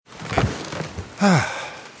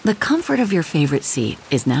The comfort of your favorite seat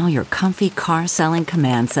is now your comfy car selling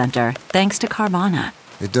command center, thanks to Carvana.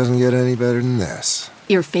 It doesn't get any better than this.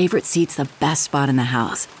 Your favorite seat's the best spot in the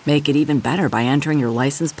house. Make it even better by entering your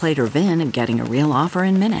license plate or VIN and getting a real offer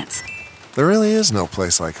in minutes. There really is no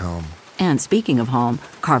place like home. And speaking of home,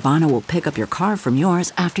 Carvana will pick up your car from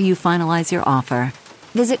yours after you finalize your offer.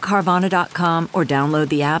 Visit Carvana.com or download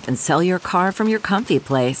the app and sell your car from your comfy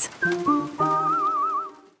place.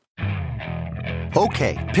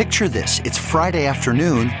 Okay, picture this. It's Friday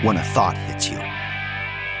afternoon when a thought hits you.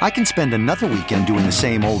 I can spend another weekend doing the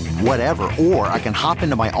same old whatever, or I can hop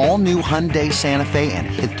into my all-new Hyundai Santa Fe and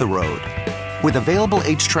hit the road. With available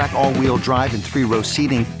H-Track all-wheel drive and 3-row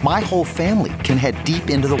seating, my whole family can head deep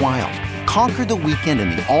into the wild. Conquer the weekend in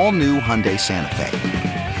the all-new Hyundai Santa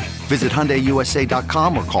Fe. Visit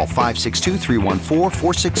HyundaiUSA.com or call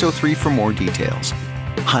 562-314-4603 for more details.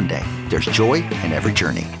 Hyundai, there's joy in every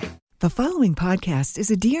journey. The following podcast is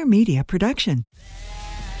a Dear Media production.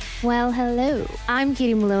 Well, hello. I'm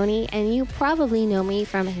Katie Maloney, and you probably know me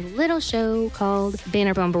from a little show called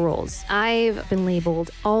Banner Bumper Rolls. I've been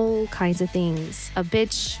labeled all kinds of things: a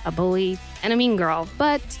bitch, a bully, and a mean girl.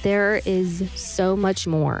 But there is so much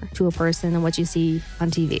more to a person than what you see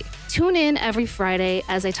on TV. Tune in every Friday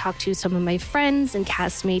as I talk to some of my friends and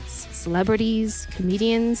castmates, celebrities,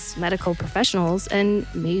 comedians, medical professionals, and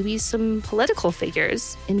maybe some political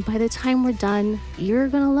figures. And by the time we're done, you're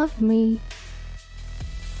gonna love me.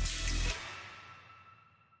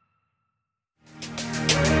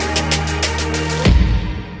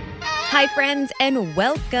 Hi, friends, and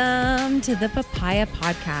welcome to the Papaya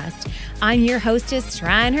Podcast. I'm your hostess,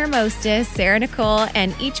 trying her mostest, Sarah Nicole,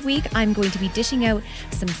 and each week I'm going to be dishing out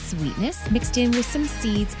some sweetness mixed in with some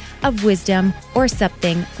seeds of wisdom or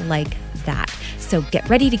something like that. So get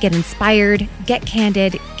ready to get inspired, get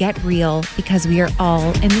candid, get real, because we are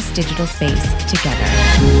all in this digital space together.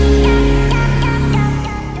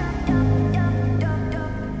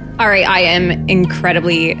 All right, I am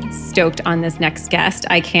incredibly stoked on this next guest.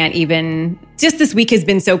 I can't even, just this week has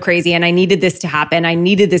been so crazy, and I needed this to happen. I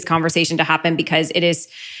needed this conversation to happen because it is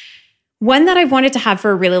one that I've wanted to have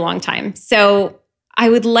for a really long time. So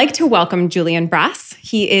I would like to welcome Julian Brass.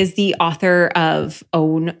 He is the author of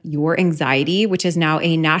Own Your Anxiety, which is now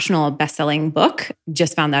a national best-selling book.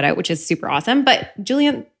 Just found that out, which is super awesome. But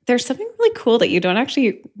Julian, there's something really cool that you don't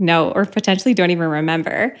actually know or potentially don't even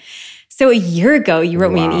remember. So a year ago, you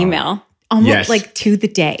wrote me an email, almost like to the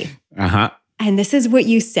day. And this is what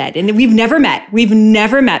you said. And we've never met. We've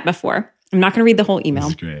never met before. I'm not going to read the whole email.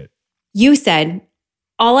 That's great. You said,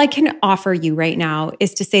 all I can offer you right now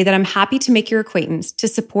is to say that I'm happy to make your acquaintance, to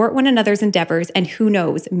support one another's endeavors, and who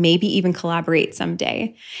knows, maybe even collaborate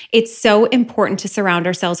someday. It's so important to surround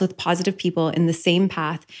ourselves with positive people in the same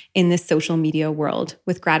path in this social media world.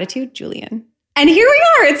 With gratitude, Julian. And here we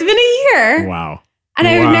are. It's been a year. Wow. And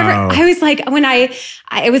I was like,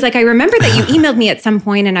 I remember that you emailed me at some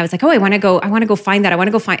point, and I was like, I want to go find that.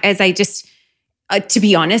 To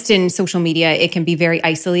be honest, in social media, it can be very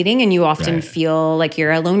isolating, and you often feel like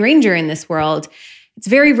you're a lone ranger in this world. It's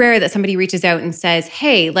very rare that somebody reaches out and says,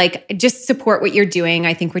 hey, like, just support what you're doing.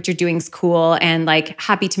 I think what you're doing is cool, and like,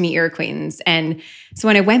 happy to meet your acquaintance. And so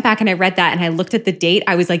when I went back and I read that and I looked at the date,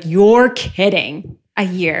 I was like, you're kidding. A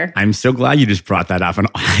year. I'm so glad you just brought that up. And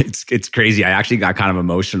it's crazy. I actually got kind of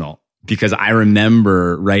emotional because I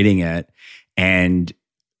remember writing it and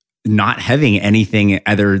not having anything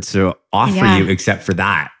other to offer you except for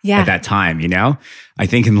that at that time, you know? I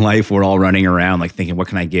think in life, we're all running around like thinking, what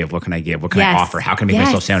can I give? What can I give? What can I offer? How can I make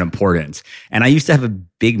myself sound important? And I used to have a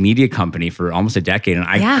big media company for almost a decade, and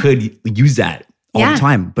I could use that all the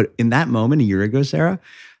time. But in that moment, a year ago, Sarah,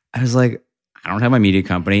 I was like, I don't have my media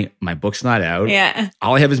company. My book's not out. Yeah.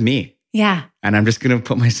 All I have is me. Yeah. And I'm just going to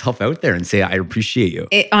put myself out there and say, I appreciate you.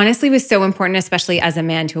 It honestly was so important, especially as a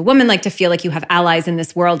man to a woman, like to feel like you have allies in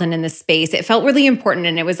this world and in this space. It felt really important.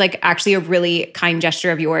 And it was like actually a really kind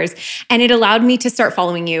gesture of yours. And it allowed me to start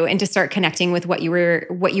following you and to start connecting with what you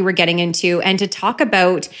were getting into, and to talk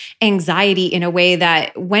about anxiety in a way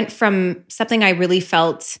that went from something I really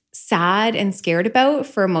felt sad and scared about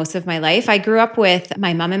for most of my life. I grew up with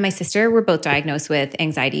my mom and my sister were both diagnosed with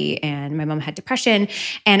anxiety, and my mom had depression.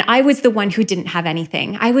 And I was the one who didn't have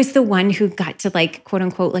anything. I was the one who got to like, quote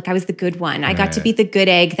unquote, like I was the good one. I got to be the good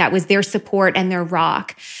egg that was their support and their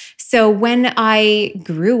rock. So when I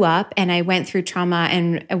grew up and I went through trauma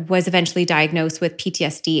and was eventually diagnosed with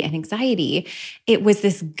PTSD and anxiety, it was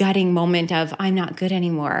this gutting moment of I'm not good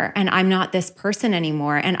anymore, and I'm not this person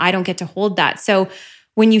anymore, and I don't get to hold that. So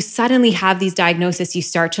when you suddenly have these diagnoses, you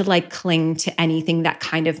start to like cling to anything that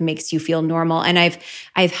kind of makes you feel normal. And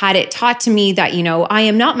I've had it taught to me that, you know, I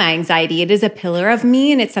am not my anxiety. It is a pillar of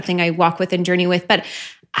me and it's something I walk with and journey with. But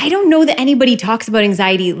I don't know that anybody talks about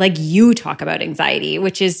anxiety like you talk about anxiety,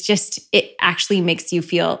 which is just, it actually makes you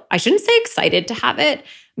feel, I shouldn't say excited to have it,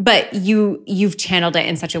 but you've channeled it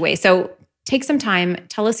in such a way. So take some time,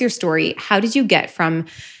 tell us your story. How did you get from,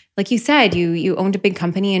 like you said, you owned a big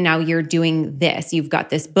company and now you're doing this. You've got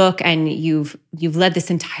this book and you've led this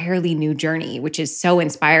entirely new journey, which is so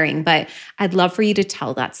inspiring. But I'd love for you to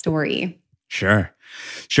tell that story. Sure.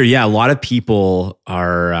 Yeah, a lot of people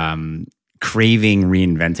are craving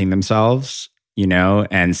reinventing themselves, you know,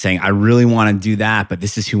 and saying, I really want to do that, but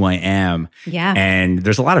this is who I am. Yeah. And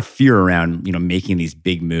there's a lot of fear around, you know, making these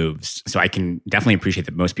big moves. So I can definitely appreciate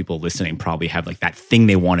that most people listening probably have like that thing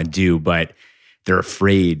they want to do, but they're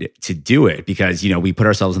afraid to do it because, you know, we put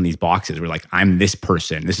ourselves in these boxes. We're like, I'm this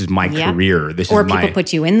person. This is my career. This or is my... people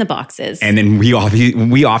put you in the boxes. And then we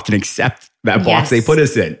often accept that box they put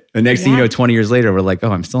us in. The next thing you know, 20 years later, we're like,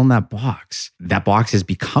 oh, I'm still in that box. That box has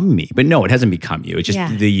become me. But no, it hasn't become you. It's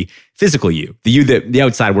just the physical you, the you that the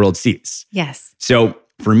outside world sees. Yes. So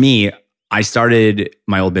for me, I started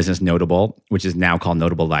my old business, Notable, which is now called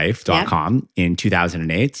NotableLife.com in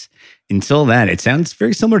 2008. Until then, it sounds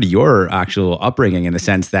very similar to your actual upbringing in the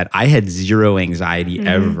sense that I had zero anxiety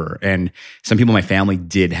ever. And some people in my family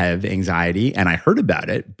did have anxiety and I heard about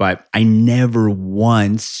it, but I never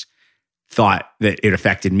once thought that it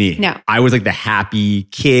affected me. No. I was like the happy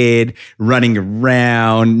kid running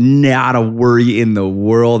around, not a worry in the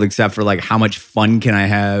world except for like how much fun can I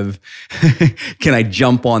have? Can I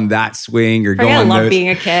jump on that swing or go on I love those? being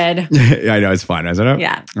a kid. I know, it's fun, isn't it?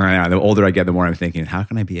 Yeah. I know. The older I get, the more I'm thinking, how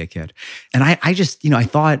can I be a kid? And I just, you know, I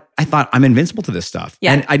thought I'm invincible to this stuff.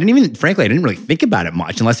 Yeah. And I didn't really think about it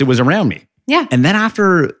much unless it was around me. Yeah. And then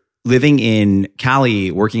after living in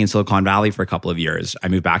Cali, working in Silicon Valley for a couple of years, I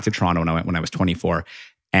moved back to Toronto when I was 24,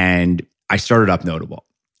 and I started up Notable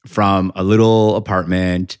from a little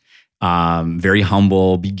apartment, very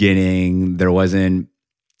humble beginning. There wasn't,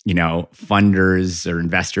 you know, funders or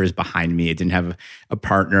investors behind me. It didn't have a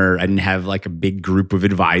partner. I didn't have like a big group of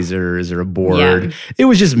advisors or a board. Yeah. It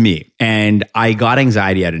was just me, and I got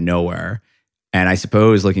anxiety out of nowhere. And I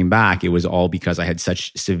suppose looking back, it was all because I had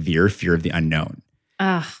such severe fear of the unknown.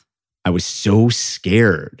 Ugh. I was so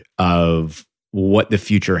scared of what the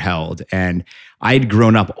future held. And I had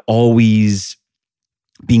grown up always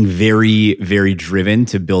being very, very driven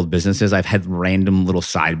to build businesses. I've had random little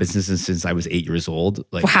side businesses since I was 8 years old.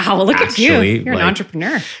 Like, wow, look at you. You're an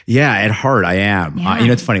entrepreneur. Yeah, at heart, I am. Yeah. You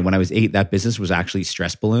know, it's funny. When I was 8, that business was actually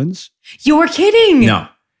stress balloons. You're kidding. No.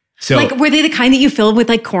 So, like, were they the kind that you fill with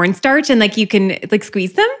like cornstarch and like you can like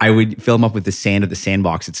squeeze them? I would fill them up with the sand of the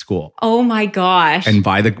sandbox at school. Oh my gosh. And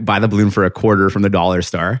buy the balloon for $0.25 from the dollar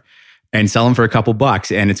store and sell them for a couple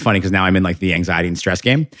bucks. And it's funny because now I'm in like the anxiety and stress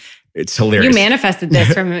game. It's hilarious. You manifested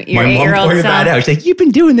this from your 8-year-old My mom pointed that out. She's like, you've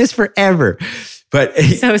been doing this forever. But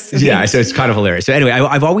so sweet. Yeah, so it's kind of hilarious. So anyway,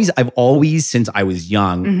 I've always since I was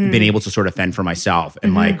young been able to sort of fend for myself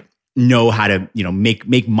and like know how to, you know,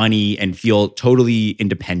 make money and feel totally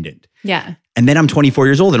independent. Yeah. And then I'm 24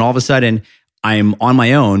 years old and all of a sudden I'm on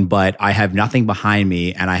my own, but I have nothing behind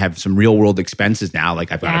me and I have some real world expenses now.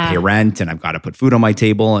 Like I've got to pay rent and I've got to put food on my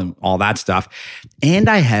table and all that stuff. And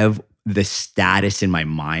I have the status in my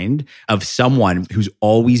mind of someone who's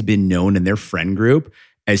always been known in their friend group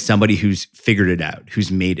as somebody who's figured it out, who's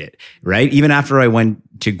made it, right? Even after I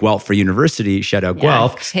went to Guelph for university, shout out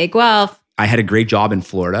Guelph. Take Guelph. I had a great job in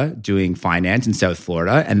Florida doing finance in South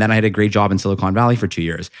Florida. And then I had a great job in Silicon Valley for 2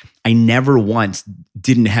 years. I never once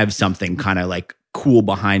didn't have something kind of like cool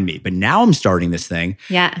behind me. But now I'm starting this thing.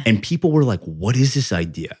 Yeah. And people were like, what is this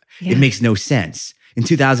idea? Yeah. It makes no sense. In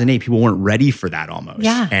 2008, people weren't ready for that almost.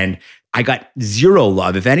 Yeah. And I got zero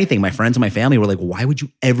love. If anything, my friends and my family were like, why would you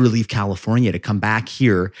ever leave California to come back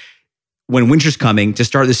here when winter's coming to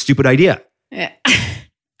start this stupid idea? Yeah.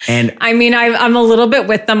 And I mean, I'm a little bit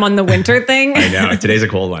with them on the winter thing. I know. Today's a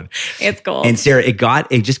cold one. It's cold. And Sarah, it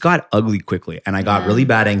just got ugly quickly. And I got really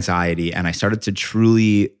bad anxiety. And I started to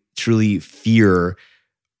truly, truly fear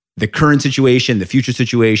the current situation, the future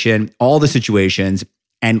situation, all the situations.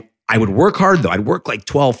 And I would work hard though. I'd work like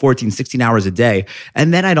 12, 14, 16 hours a day.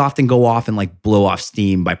 And then I'd often go off and like blow off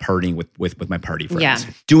steam by partying with my party friends.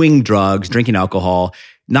 Yeah. Doing drugs, drinking alcohol,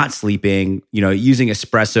 not sleeping, you know, using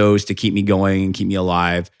espressos to keep me going and keep me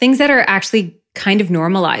alive. Things that are actually kind of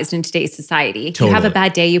normalized in today's society. Totally. You have a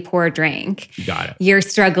bad day, you pour a drink. You got it. You're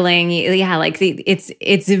struggling. Yeah, like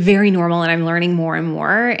it's very normal and I'm learning more and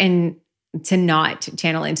more. And to not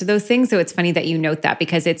channel into those things. So it's funny that you note that,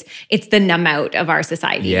 because it's the numb out of our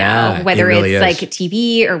society now, whether it really it's is. like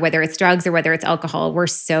TV or whether it's drugs or whether it's alcohol. We're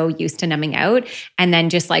so used to numbing out and then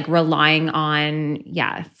just like relying on,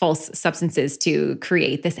 false substances to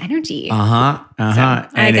create this energy. So,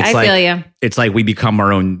 and it's I feel you. It's like we become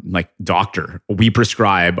our own like doctor. We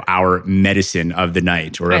prescribe our medicine of the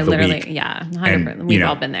night or of the week. 100%. We've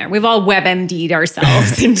all been there. We've all WebMD'd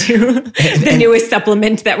ourselves into the newest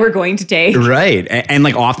supplement that we're going to take. Right. And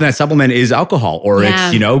like often that supplement is alcohol, or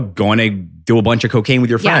it's, going to do a bunch of cocaine with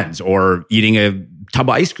your friends, or eating a tub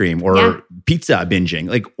of ice cream, or pizza binging,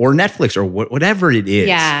 like, or Netflix, or whatever it is.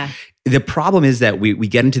 Yeah. The problem is that we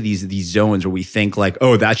get into these zones where we think like,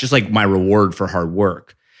 oh, that's just like my reward for hard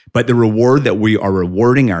work. But the reward that we are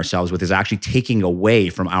rewarding ourselves with is actually taking away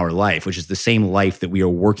from our life, which is the same life that we are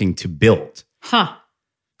working to build. Huh.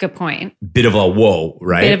 Good point. Bit of a whoa,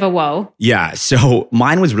 right? Bit of a whoa. Yeah. So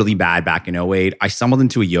mine was really bad back in 2008. I stumbled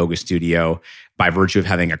into a yoga studio by virtue of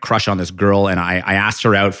having a crush on this girl. And I asked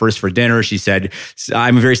her out first for dinner. She said,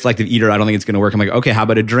 I'm a very selective eater. I don't think it's going to work. I'm like, okay, how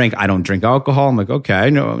about a drink? I don't drink alcohol. I'm like, okay,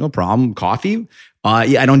 no problem. Coffee?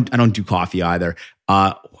 I don't do coffee either.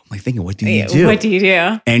 I'm like thinking, what do you do? What do you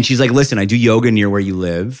do? And she's like, listen, I do yoga near where you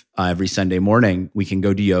live every Sunday morning. We can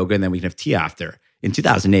go do yoga and then we can have tea after. In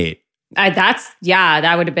 2008.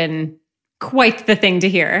 That would have been quite the thing to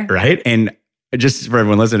hear. Right? And just for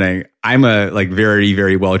everyone listening, I'm a like very,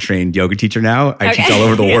 very well-trained yoga teacher now. I teach all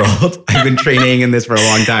over the world. I've been training in this for a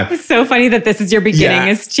long time. It's so funny that this is your beginning,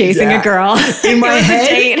 is chasing a girl. In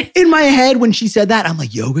my head, when she said that, I'm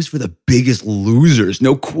like, yoga's for the biggest losers.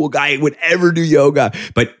 No cool guy would ever do yoga.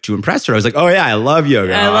 But to impress her, I was like, oh yeah, I love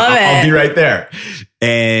yoga. I'll be right there.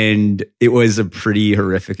 And it was a pretty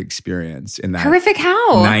horrific experience in that. Horrific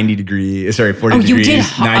how? 40 degrees, you did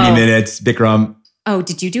 90 minutes, Bikram. Oh,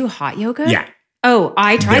 did you do hot yoga? Yeah. Oh,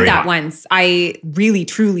 I tried Very that hot. once. I really,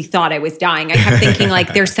 truly thought I was dying. I kept thinking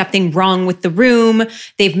like, there's something wrong with the room.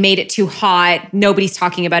 They've made it too hot. Nobody's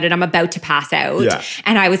talking about it. I'm about to pass out. Yeah.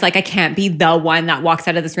 And I was like, I can't be the one that walks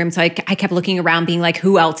out of this room. So I kept looking around being like,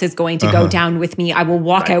 who else is going to go down with me? I will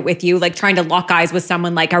walk out with you, like trying to lock eyes with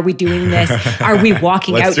someone. Like, are we doing this? Are we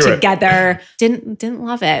walking out together? Didn't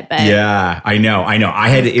love it. But yeah, I know.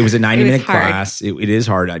 It was a 90-minute hard. class. It is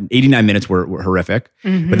hard. 89 minutes were horrific,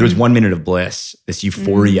 but there was 1 minute of bliss, this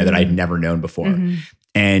euphoria that I'd never known before.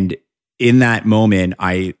 And in that moment,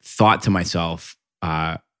 I thought to myself,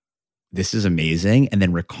 this is amazing. And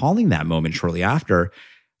then recalling that moment shortly after,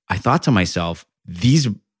 I thought to myself, these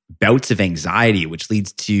bouts of anxiety, which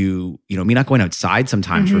leads to, me not going outside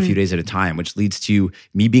sometimes for a few days at a time, which leads to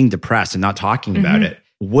me being depressed and not talking about it.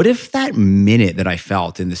 What if that minute that I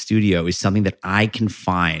felt in the studio is something that I can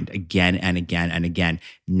find again and again and again,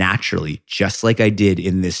 naturally, just like I did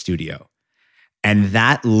in this studio? And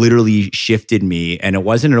that literally shifted me. And it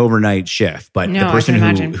wasn't an overnight shift, but the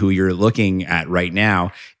person who you're looking at right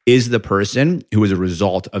now is the person who was a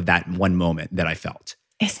result of that one moment that I felt.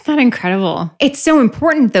 Isn't that incredible? It's so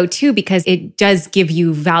important though too, because it does give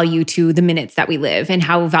you value to the minutes that we live and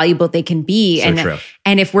how valuable they can be. So true.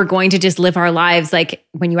 And if we're going to just live our lives, like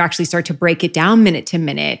when you actually start to break it down minute to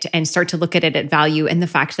minute and start to look at it at value and the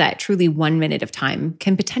fact that truly 1 minute of time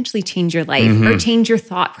can potentially change your life or change your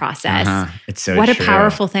thought process. It's so what true. A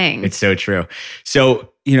powerful thing. It's so true. So,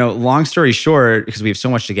 long story short, because we have so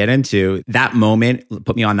much to get into, that moment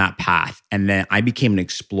put me on that path. And then I became an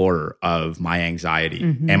explorer of my anxiety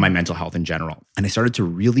and my mental health in general. And I started to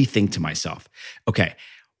really think to myself, okay,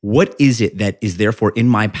 what is it that is therefore in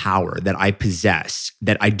my power that I possess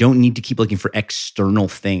that I don't need to keep looking for external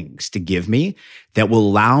things to give me that will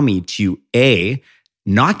allow me to A,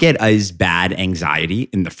 not get as bad anxiety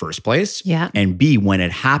in the first place. Yeah. And B, when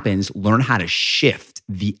it happens, learn how to shift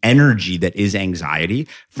the energy that is anxiety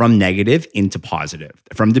from negative into positive,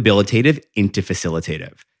 from debilitative into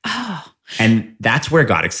facilitative. Oh. And that's where it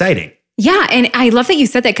got exciting. Yeah. And I love that you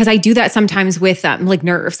said that because I do that sometimes with like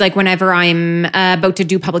nerves. Like whenever I'm about to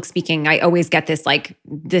do public speaking, I always get this like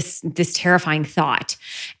this terrifying thought.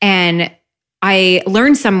 And I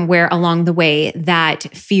learned somewhere along the way that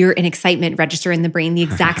fear and excitement register in the brain the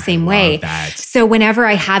exact same way. That. So whenever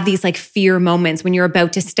I have these like fear moments, when you're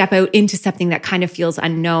about to step out into something that kind of feels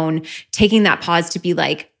unknown, taking that pause to be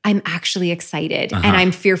like, I'm actually excited and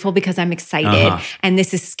I'm fearful because I'm excited and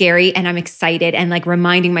this is scary and I'm excited, and like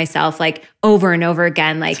reminding myself like over and over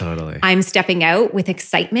again, like I'm stepping out with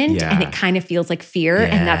excitement and it kind of feels like fear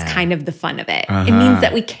and that's kind of the fun of it. It means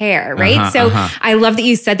that we care, right? So I love that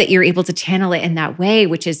you said that you're able to channel it in that way,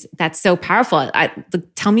 that's so powerful.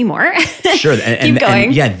 Tell me more. Sure. Keep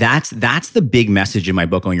going. And that's the big message in my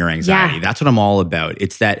book on your anxiety. Yeah. That's what I'm all about.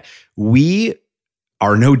 It's that we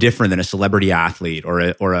are no different than a celebrity athlete or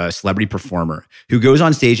a celebrity performer who goes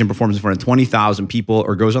on stage and performs in front of 20,000 people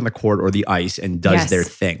or goes on the court or the ice and does their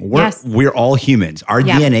thing. We're all humans. Our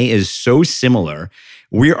DNA is so similar.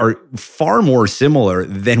 We are far more similar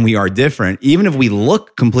than we are different, even if we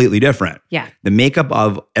look completely different. Yeah. The makeup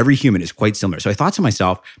of every human is quite similar. So I thought to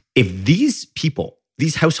myself, if these people,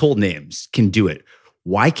 these household names can do it,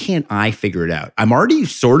 why can't I figure it out? I'm already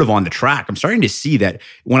sort of on the track. I'm starting to see that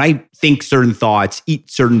when I think certain thoughts,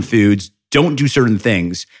 eat certain foods, don't do certain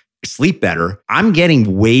things, sleep better, I'm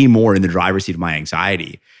getting way more in the driver's seat of my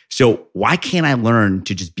anxiety. So why can't I learn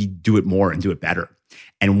to just do it more and do it better?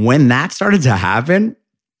 And when that started to happen,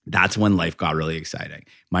 that's when life got really exciting.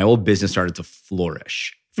 My old business started to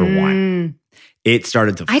flourish, for one. It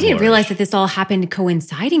started to flourish. I didn't realize that this all happened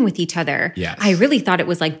coinciding with each other. Yes. I really thought it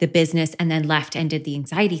was like the business and then left and did the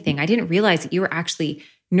anxiety thing. I didn't realize that you were actually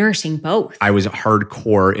nourishing both. I was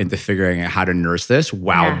hardcore into figuring out how to nurse this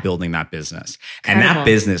while building that business. Incredible. And that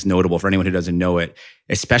business, notable for anyone who doesn't know it,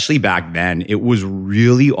 especially back then, it was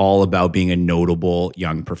really all about being a notable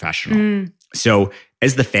young professional. So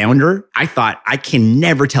as the founder, I thought I can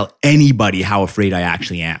never tell anybody how afraid I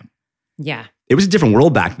actually am. Yeah. It was a different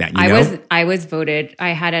world back then. You know? I was voted.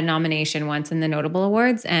 I had a nomination once in the Notable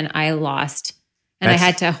Awards and I lost. And I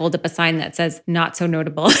had to hold up a sign that says "not so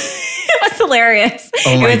notable." It was hilarious.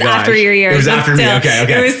 Oh my It was gosh. after your years. It was after me. Okay.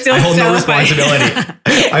 It was still I hold no so responsibility.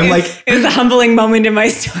 I'm like, it was a humbling moment in my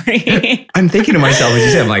story. I'm thinking to myself, as you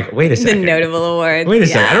said, I'm like, wait a The second. Notable Awards. Wait a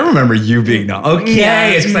second. I don't remember you being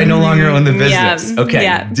okay. It's because I no longer own the business. Okay.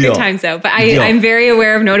 Yeah. Deal. Good times though. But I'm very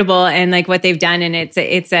aware of Notable and like what they've done. And it's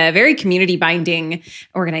a very community binding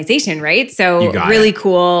organization, right? So really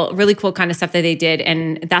cool kind of stuff that they did.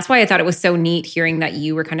 And that's why I thought it was so neat hearing that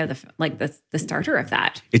you were kind of the starter of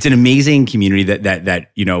that. It's an amazing community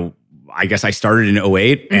that you know, I guess I started in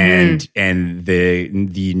 2008 and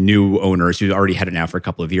the new owners who already had it now for a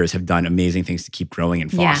couple of years have done amazing things to keep growing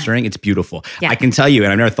and fostering. It's beautiful. Yeah. I can tell you,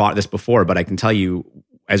 and I've never thought this before, but I can tell you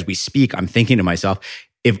as we speak, I'm thinking to myself,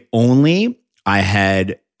 if only I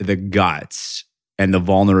had the guts and the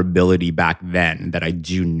vulnerability back then that I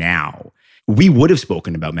do now, we would have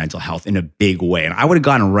spoken about mental health in a big way. And I would have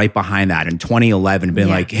gotten right behind that in 2011 and been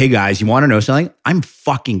like, hey guys, you want to know something? I'm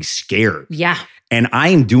fucking scared. Yeah. And I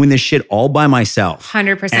am doing this shit all by myself.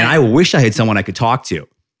 100%. And I wish I had someone I could talk to.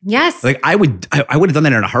 Yes. Like I would have done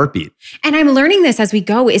that in a heartbeat. And I'm learning this as we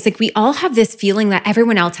go. It's like we all have this feeling that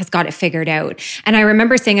everyone else has got it figured out. And I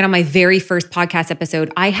remember saying it on my very first podcast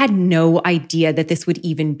episode. I had no idea that this would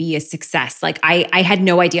even be a success. Like I had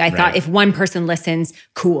no idea. I thought if one person listens,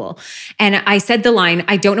 cool. And I said the line,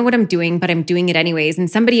 I don't know what I'm doing, but I'm doing it anyways. And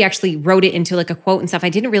somebody actually wrote it into like a quote and stuff. I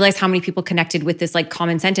didn't realize how many people connected with this like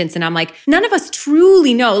common sentence. And I'm like, none of us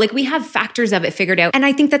truly know. Like we have factors of it figured out. And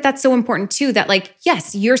I think that that's so important too, that like,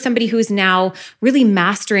 yes, you're somebody who's now really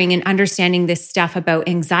mastering and understanding this stuff about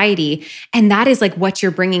anxiety. And that is like what you're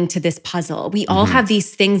bringing to this puzzle. We all have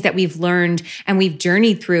these things that we've learned and we've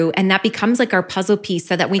journeyed through, and that becomes like our puzzle piece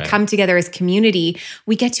so that we come together as community,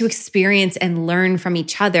 we get to experience and learn from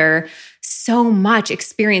each other so much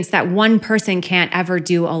experience that one person can't ever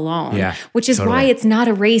do alone, which is why it's not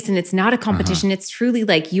a race and it's not a competition. It's truly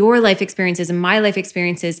like your life experiences and my life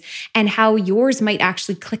experiences and how yours might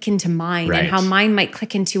actually click into mine and how mine might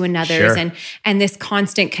click into another's and this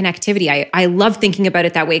constant connectivity. I love thinking about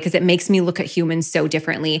it that way because it makes me look at humans so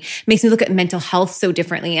differently, makes me look at mental health so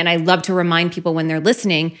differently. And I love to remind people when they're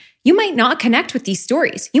listening, you might not connect with these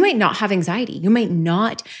stories. You might not have anxiety. You might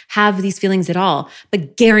not have these feelings at all,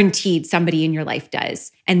 but guaranteed somebody in your life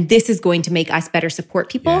does. And this is going to make us better support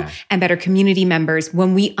people and better community members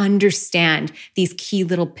when we understand these key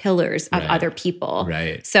little pillars of other people.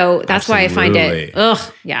 Right. So that's why I find it,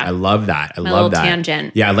 I love that. I My love little that.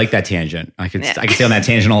 tangent. Yeah, I like that tangent. I could stay on that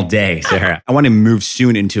tangent all day, Sarah. I want to move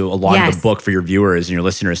soon into a lot of the book for your viewers and your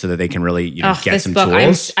listeners so that they can really get some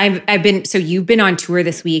tools. I've been, so you've been on tour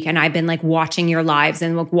this week and I've been like watching your lives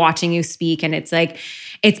and like watching you speak. And it's like,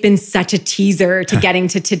 it's been such a teaser to getting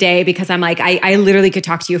to today because I'm like, I literally could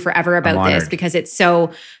talk to you forever about this because it's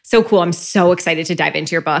so cool. I'm so excited to dive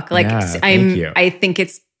into your book. Like I think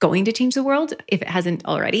it's going to change the world if it hasn't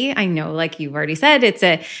already. I know, like you've already said, it's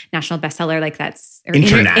a national bestseller. Like that's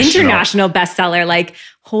international bestseller. Like,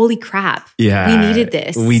 holy crap. Yeah. We needed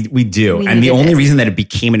this. We do. And the only reason that it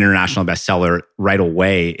became an international bestseller right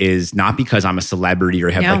away is not because I'm a celebrity or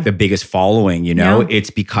have like the biggest following, you know, it's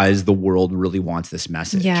because the world really wants this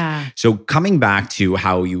message. Yeah. So coming back to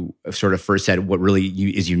how you sort of first said what really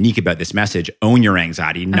is unique about this message, own your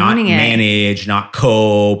anxiety, not manage, not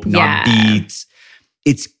cope, not beat.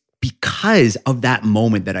 It's because of that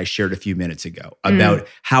moment that I shared a few minutes ago about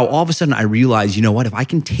how all of a sudden I realized, you know what, if I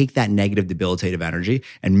can take that negative debilitative energy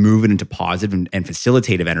and move it into positive and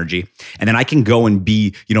facilitative energy, and then I can go and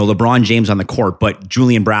be, LeBron James on the court, but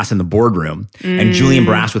Julian Brass in the boardroom, and Julian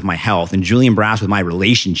Brass with my health, and Julian Brass with my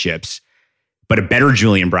relationships, but a better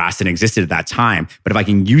Julian Brass than existed at that time. But if I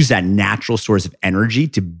can use that natural source of energy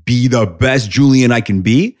to be the best Julian I can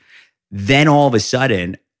be, then all of a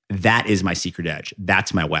sudden, that is my secret edge.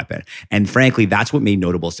 That's my weapon. And frankly, that's what made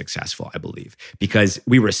Notable successful, I believe, because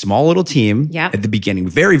we were a small little team at the beginning,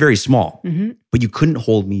 very, very small, but you couldn't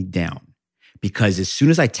hold me down, because as soon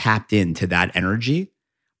as I tapped into that energy,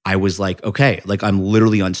 I was like, okay, like I'm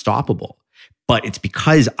literally unstoppable. But it's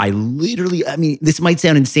because this might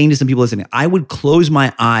sound insane to some people listening. I would close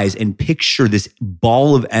my eyes and picture this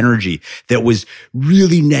ball of energy that was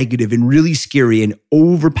really negative and really scary and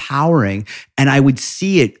overpowering. And I would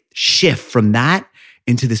see it shift from that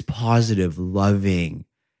into this positive, loving,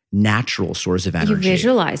 natural source of energy. You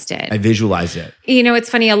visualized it. I visualized it. It's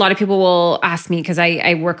funny. A lot of people will ask me, because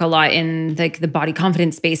I work a lot in the body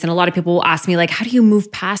confidence space. And a lot of people will ask me, like, how do you move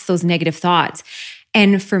past those negative thoughts?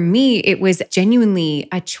 And for me, it was genuinely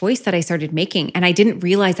a choice that I started making. And I didn't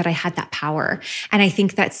realize that I had that power. And I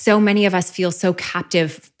think that so many of us feel so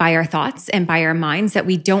captive by our thoughts and by our minds that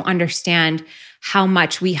we don't understand how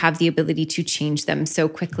much we have the ability to change them so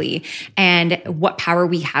quickly and what power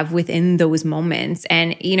we have within those moments.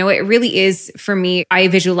 And, it really is, for me, I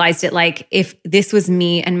visualized it like if this was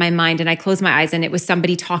me and my mind and I closed my eyes and it was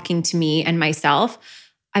somebody talking to me and myself,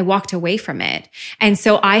 I walked away from it. And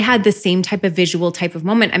so I had the same type of visual type of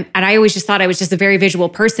moment. And I always just thought I was just a very visual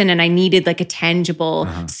person and I needed like a tangible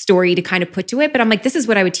story to kind of put to it. But I'm like, this is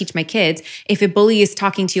what I would teach my kids. If a bully is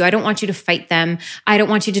talking to you, I don't want you to fight them. I don't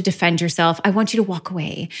want you to defend yourself. I want you to walk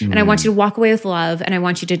away. And I want you to walk away with love. And I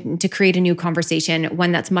want you to create a new conversation,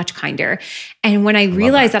 one that's much kinder. And when I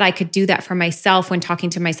realized that I could do that for myself when talking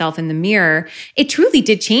to myself in the mirror, it truly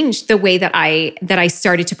did change the way that I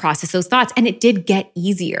started to process those thoughts. And it did get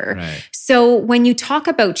easier. Right. So when you talk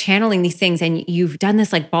about channeling these things and you've done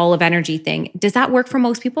this like ball of energy thing, does that work for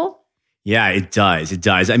most people? Yeah, it does. It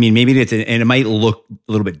does. I mean, maybe and it might look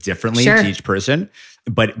a little bit differently to each person,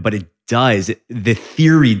 but it does. The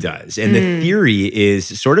theory does. And the theory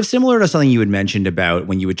is sort of similar to something you had mentioned about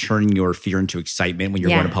when you would turn your fear into excitement when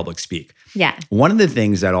you're going to public speak. Yeah. One of the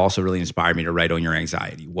things that also really inspired me to write Own Your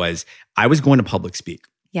Anxiety was I was going to public speak.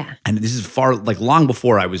 Yeah. And this is long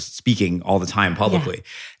before I was speaking all the time publicly. Yeah.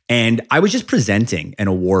 And I was just presenting an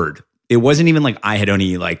award. It wasn't even like I had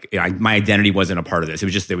only my identity wasn't a part of this. It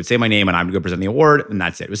was just, they would say my name and I would go present the award and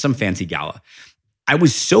that's it. It was some fancy gala. I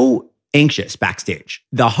was so anxious backstage.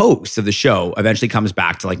 The host of the show eventually comes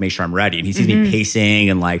back to make sure I'm ready. And he sees me pacing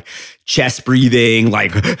and chest breathing,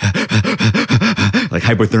 like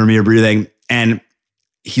hypothermia breathing. And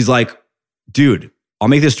he's like, dude, I'll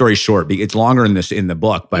make this story short. It's longer in the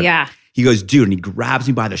book, but he goes, dude, and he grabs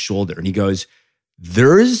me by the shoulder and he goes,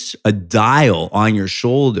 there's a dial on your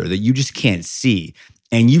shoulder that you just can't see.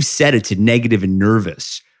 And you set it to negative and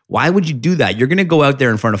nervous. Why would you do that? You're going to go out there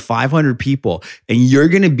in front of 500 people and you're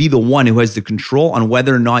going to be the one who has the control on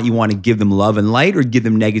whether or not you want to give them love and light or give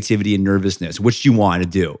them negativity and nervousness. Which do you want to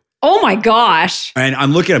do? Oh my gosh. And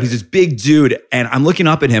I'm looking up, he's this big dude and I'm looking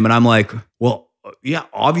up at him and I'm like, well, yeah,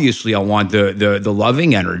 obviously I want the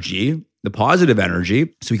loving energy, the positive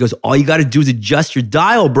energy. So he goes, all you got to do is adjust your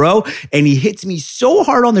dial, bro. And he hits me so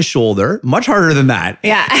hard on the shoulder, much harder than that.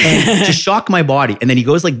 Yeah. And to shock my body. And then he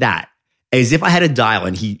goes like that, as if I had a dial,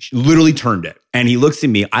 and he literally turned it. And he looks at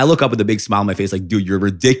me. I look up with a big smile on my face like, dude, you're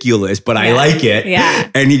ridiculous, but I like it. Yeah.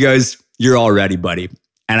 And he goes, you're all ready, buddy.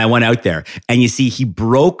 And I went out there and you see, he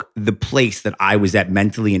broke the place that I was at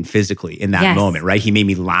mentally and physically in that moment, right? He made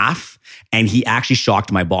me laugh and he actually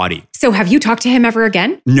shocked my body. So have you talked to him ever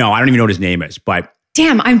again? No, I don't even know what his name is, but.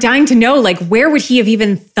 Damn, I'm dying to know, where would he have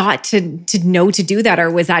even thought to know to do that? Or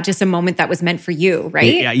was that just a moment that was meant for you,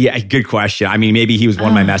 right? Yeah, good question. I mean, maybe he was one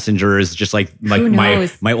of my messengers, just like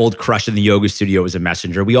my old crush in the yoga studio was a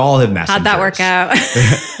messenger. We all have messengers. How'd that work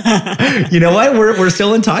out? You know what? We're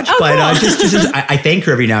still in touch, but cool. I thank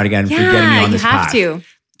her every now and again for getting me on this path. You have to.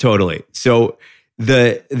 Totally. So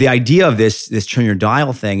the idea of this turn your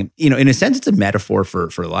dial thing, in a sense, it's a metaphor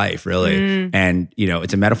for life, really. And,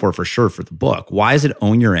 it's a metaphor for sure for the book. Why is it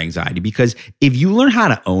Own Your Anxiety? Because if you learn how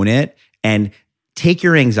to own it and take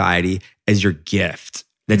your anxiety as your gift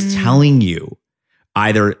that's telling you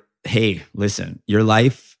either, hey, listen, your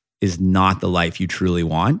life is not the life you truly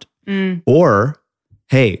want, or,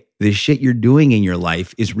 hey, the shit you're doing in your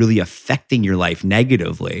life is really affecting your life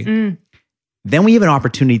negatively. then we have an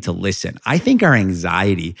opportunity to listen. I think our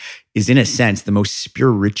anxiety is, in a sense, the most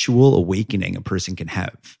spiritual awakening a person can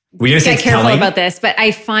have. We're going to say get careful telling about this, but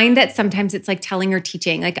I find that sometimes it's like telling or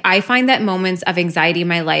teaching. Like I find that moments of anxiety in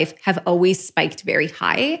my life have always spiked very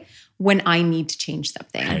high when I need to change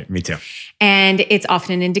something. Hey, me too. And it's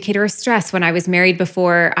often an indicator of stress. When I was married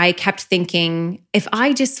before, I kept thinking, if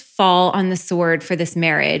I just fall on the sword for this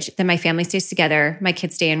marriage, then my family stays together, my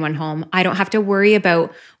kids stay in one home. I don't have to worry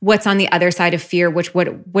about what's on the other side of fear, which what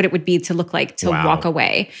it would be to look like to walk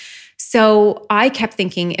away. So I kept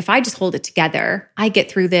thinking, if I just hold it together, I get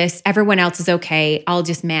through this, everyone else is okay, I'll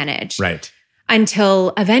just manage. Right.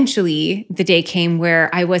 Until eventually the day came where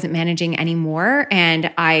I wasn't managing anymore.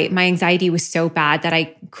 And my anxiety was so bad that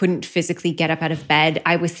I couldn't physically get up out of bed.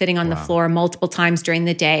 I was sitting on the floor multiple times during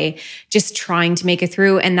the day, just trying to make it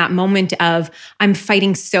through. And that moment of I'm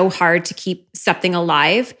fighting so hard to keep something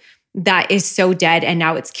alive that is so dead and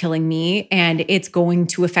now it's killing me and it's going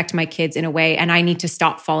to affect my kids in a way. And I need to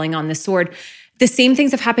stop falling on the sword. The same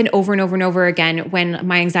things have happened over and over and over again. When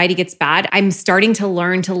my anxiety gets bad, I'm starting to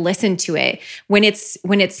learn to listen to it. When it's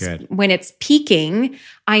peaking,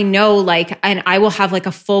 I know and I will have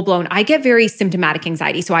a full blown, I get very symptomatic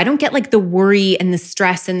anxiety. So I don't get the worry and the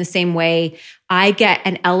stress in the same way. I get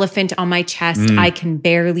an elephant on my chest. I can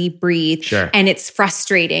barely breathe. Sure. And it's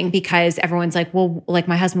frustrating because everyone's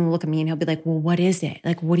my husband will look at me and he'll be like, well, what is it?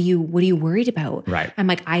 What are you worried about? Right. I'm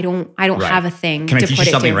like, I don't have a thing. Can I teach you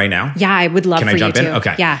something right now? Yeah, I would love for you to. Can I jump in?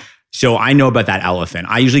 Okay. Yeah. So I know about that elephant.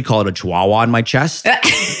 I usually call it a chihuahua in my chest.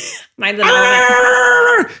 My little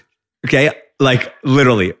elephant. Okay.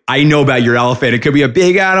 Literally, I know about your elephant. It could be a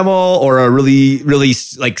big animal or a really, really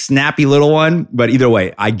snappy little one. But either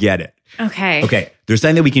way, I get it. Okay. There's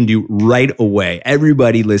something that we can do right away.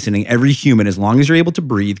 Everybody listening, every human, as long as you're able to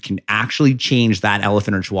breathe, can actually change that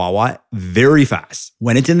elephant or chihuahua very fast.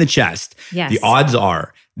 When it's in the chest, the odds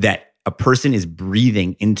are that a person is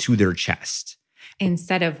breathing into their chest.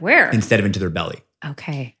 Instead of where? Instead of into their belly.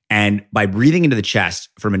 Okay. And by breathing into the chest,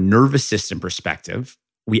 from a nervous system perspective,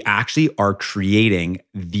 we actually are creating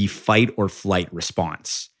the fight or flight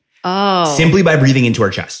response. Oh. Simply by breathing into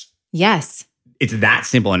our chest. Yes. It's that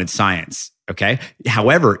simple and it's science, okay?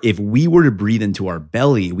 However, if we were to breathe into our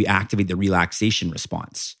belly, we activate the relaxation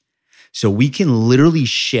response. So we can literally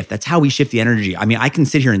shift. That's how we shift the energy. I mean, I can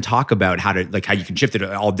sit here and talk about how you can shift it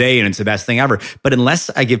all day and it's the best thing ever. But unless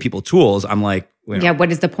I give people tools, I'm like,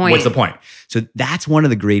 what is the point? What's the point? So that's one of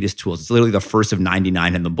the greatest tools. It's literally the first of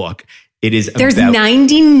 99 in the book. There's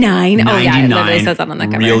 99. Oh yeah, it literally says that on the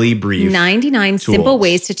cover. Really brief 99 tools. Simple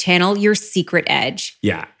ways to channel your secret edge.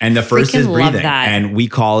 Yeah. And the first is breathing. Love that. And we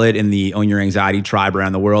call it in the Own Your Anxiety tribe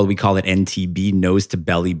around the world, we call it NTB, nose to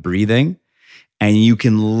belly breathing. And you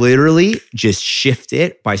can literally just shift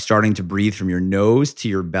it by starting to breathe from your nose to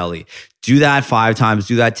your belly. Do that 5 times,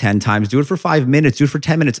 do that 10 times, do it for 5 minutes, do it for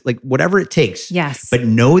 10 minutes, whatever it takes. Yes. But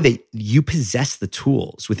know that you possess the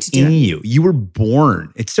tools within you. You were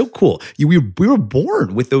born. It's so cool. We were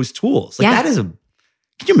born with those tools. That is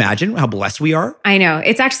can you imagine how blessed we are? I know.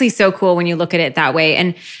 It's actually so cool when you look at it that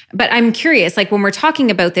way. But I'm curious, when we're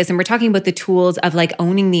talking about this and we're talking about the tools of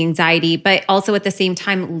owning the anxiety, but also at the same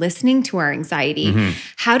time listening to our anxiety,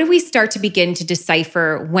 how do we start to begin to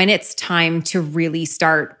decipher when it's time to really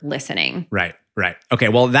start listening? Right. Okay.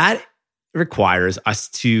 Well, that requires us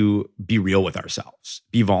to be real with ourselves,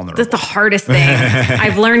 be vulnerable. That's the hardest thing.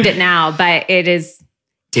 I've learned it now, but it is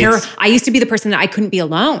I used to be the person that I couldn't be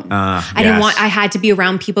alone. I had to be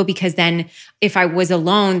around people because then if I was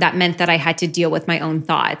alone, that meant that I had to deal with my own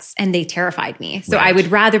thoughts and they terrified me. So I would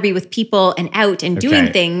rather be with people and out and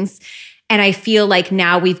doing things. And I feel like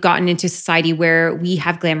now we've gotten into society where we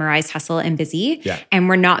have glamorized hustle and busy and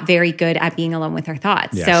we're not very good at being alone with our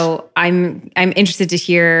thoughts. Yes. So I'm interested to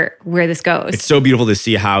hear where this goes. It's so beautiful to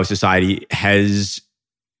see how society has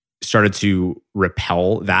started to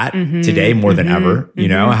repel that today more than ever, you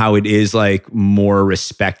know, how it is more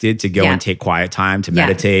respected to go and take quiet time to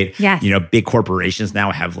meditate. Yes. You know, big corporations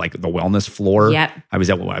now have the wellness floor. Yep. I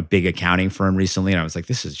was at a big accounting firm recently and I was like,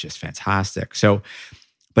 this is just fantastic. So,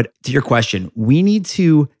 but to your question, we need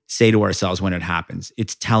to say to ourselves when it happens,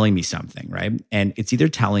 it's telling me something, right? And it's either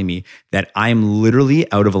telling me that I am literally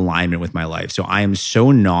out of alignment with my life. So I am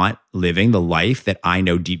so not living the life that I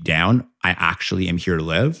know deep down I actually am here to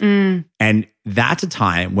live. And that's a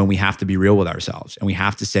time when we have to be real with ourselves and we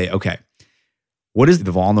have to say, okay, what is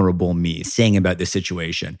the vulnerable me saying about this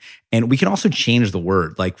situation? And we can also change the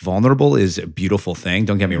word. Vulnerable is a beautiful thing.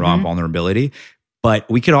 Don't get me wrong, vulnerability. But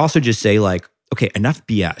we could also just say okay, enough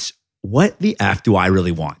BS. What the F do I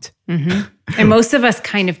really want? And most of us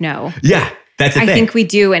kind of know. Yeah. That's the thing. I think we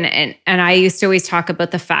do. And I used to always talk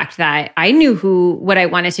about the fact that I knew what I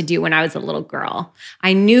wanted to do when I was a little girl.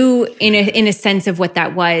 I knew in a sense of what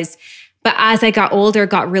that was. But as I got older,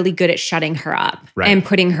 got really good at shutting her up and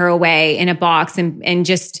putting her away in a box and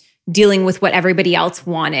just dealing with what everybody else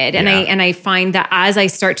wanted. And I find that as I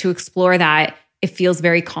start to explore that, it feels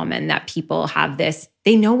very common that people have this,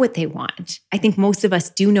 they know what they want. I think most of us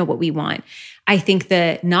do know what we want. I think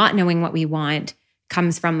the not knowing what we want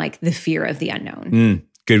comes from like the fear of the unknown.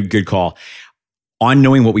 Good call. On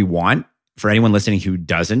knowing what we want, for anyone listening who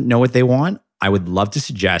doesn't know what they want, I would love to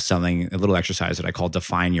suggest a little exercise that I call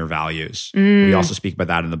define your values. We also speak about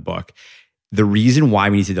that in the book. The reason why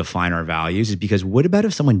we need to define our values is because what about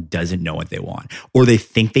if someone doesn't know what they want, or they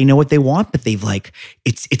think they know what they want, but they've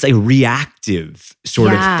it's like reactive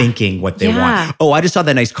sort of thinking what they want. Oh, I just saw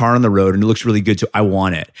that nice car on the road and it looks really good, so I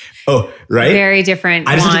want it. Oh, right? Very different.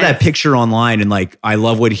 I just looked at that picture online and like, I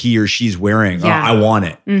love what he or she's wearing. Yeah. Oh, I want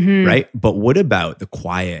it, right? But what about the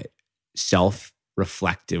quiet,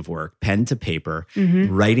 self-reflective work, pen to paper,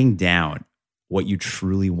 writing down what you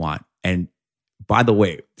truly want? And by the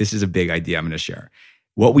way, this is a big idea I'm going to share.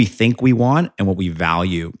 What we think we want and what we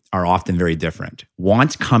value are often very different.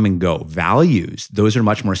 Wants come and go. Values, those are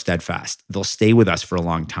much more steadfast. They'll stay with us for a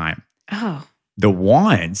long time. Oh. The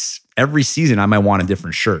wants, every season I might want a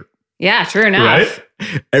different shirt. Yeah, true enough.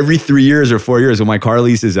 Right? Every 3 years or 4 years when my car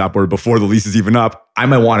lease is up or before the lease is even up, I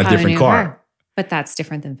might want a different car. But that's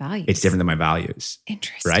different than values. It's different than my values.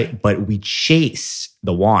 Interesting. Right? But we chase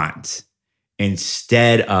the want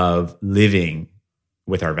instead of living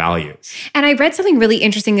with our values. And I read something really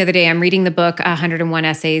interesting the other day. I'm reading the book, 101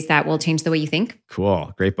 Essays That Will Change the Way You Think.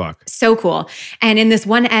 Cool. Great book. So cool. And in this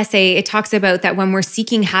one essay, it talks about that when we're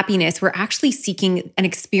seeking happiness, we're actually seeking an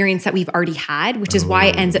experience that we've already had, which is why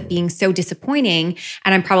it ends up being so disappointing.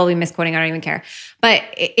 And I'm probably misquoting, I don't even care. But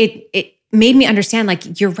it made me understand,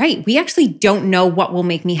 like, you're right. We actually don't know what will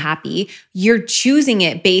make me happy. You're choosing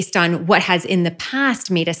it based on what has in the past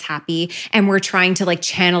made us happy. And we're trying to like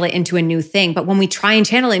channel it into a new thing. But when we try and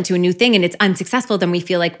channel it into a new thing and it's unsuccessful, then we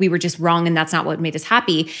feel like we were just wrong and that's not what made us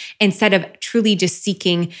happy. Instead of truly just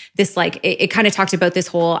seeking this, like, it kind of talked about this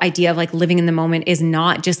whole idea of like living in the moment is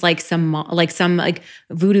not just like some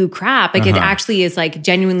voodoo crap. Like it actually is like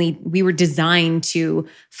genuinely, we were designed to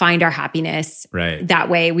find our happiness that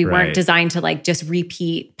way. We weren't designed to like just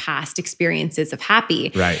repeat past experiences of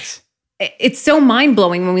happy. Right. It's so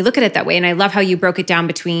mind-blowing when we look at it that way. And I love how you broke it down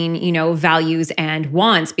between, values and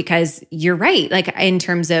wants, because you're right. Like in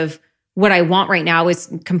terms of what I want right now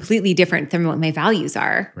is completely different than what my values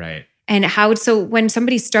are. Right. And so when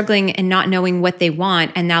somebody's struggling and not knowing what they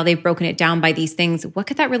want, and now they've broken it down by these things, what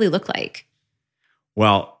could that really look like?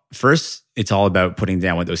 Well, first, it's all about putting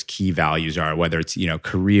down what those key values are, whether it's,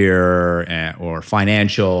 career or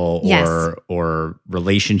financial or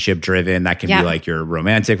relationship driven. That can be like your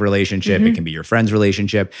romantic relationship. It can be your friend's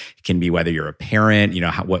relationship. It can be whether you're a parent,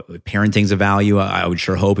 what parenting's a value. I would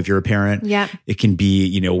sure hope if you're a parent. Yeah. It can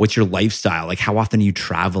be, what's your lifestyle? Like how often are you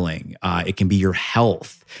traveling? It can be your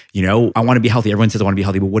health. I want to be healthy. Everyone says I want to be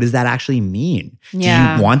healthy, but what does that actually mean?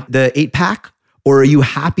 Yeah. Do you want the 8-pack? Or are you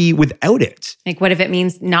happy without it? Like, what if it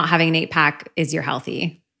means not having an 8-pack is you're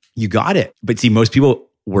healthy? You got it. But see, most people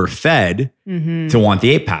were fed to want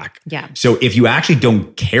the 8-pack. Yeah. So if you actually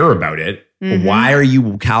don't care about it, why are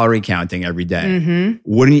you calorie counting every day?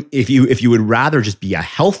 Wouldn't if you would rather just be a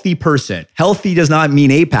healthy person? Healthy does not mean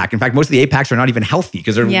 8-pack. In fact, most of the 8-packs are not even healthy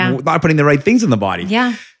because they're not putting the right things in the body.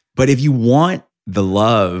 Yeah. But if you want the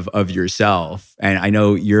love of yourself, and I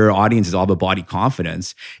know your audience is all about body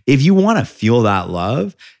confidence, if you want to feel that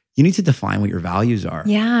love, you need to define what your values are.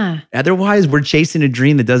 Yeah. Otherwise, we're chasing a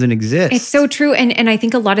dream that doesn't exist. It's so true. And I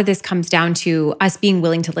think a lot of this comes down to us being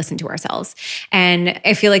willing to listen to ourselves. And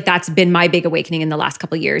I feel like that's been my big awakening in the last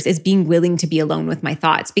couple of years, is being willing to be alone with my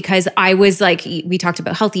thoughts. Because I was like, we talked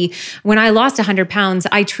about healthy. When I lost 100 pounds,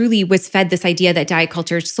 I truly was fed this idea that diet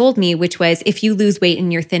culture sold me, which was if you lose weight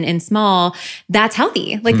and you're thin and small, that's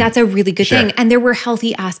healthy. Like that's a really good thing. And there were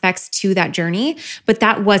healthy aspects to that journey, but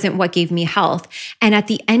that wasn't what gave me health. And at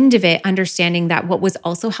the end of it, understanding that what was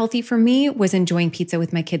also healthy for me was enjoying pizza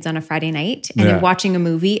with my kids on a Friday night and then watching a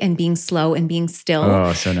movie and being slow and being still.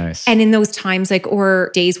 Oh, so nice. And in those times, or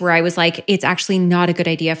days where I was like, it's actually not a good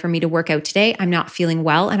idea for me to work out today. I'm not feeling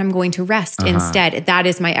well and I'm going to rest instead. That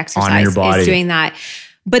is my exercise, honor your body. Is doing that.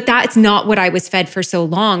 But that's not what I was fed for so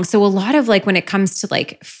long. So a lot of like, when it comes to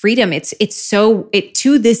like freedom, it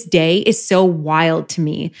to this day is so wild to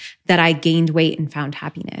me that I gained weight and found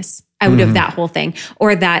happiness. out of that whole thing,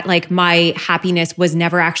 or that like my happiness was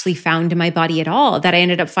never actually found in my body at all, that I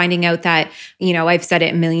ended up finding out that, you know, I've said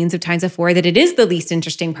it millions of times before, that it is the least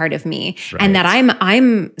interesting part of me, and that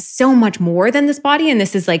I'm so much more than this body, and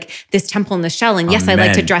this is like this temple in the shell, and yes, I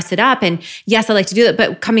like to dress it up, and yes, I like to do that,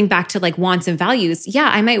 but coming back to like wants and values, yeah,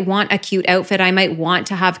 I might want a cute outfit, I might want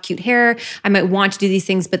to have cute hair, I might want to do these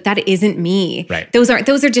things, but that isn't me. Right. Those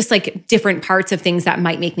are just like different parts of things that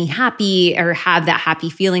might make me happy or have that happy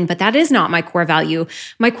feeling, but that is not my core value.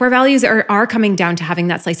 My core values are coming down to having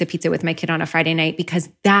that slice of pizza with my kid on a Friday night, because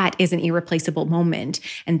that is an irreplaceable moment.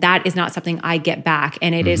 And that is not something I get back.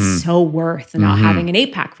 And it is so worth not having an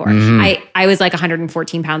 8-pack for. I was like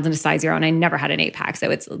 114 pounds in a size 0, and I never had an 8-pack. So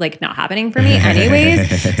it's like not happening for me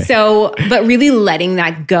anyways. So, but really letting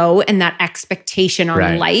that go, and that expectation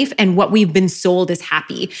on life and what we've been sold is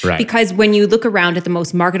happy. Right. Because when you look around at the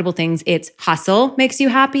most marketable things, it's hustle makes you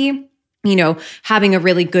happy. You know, having a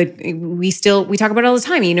really good, we talk about it all the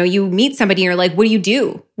time. You know, you meet somebody and you're like, what do you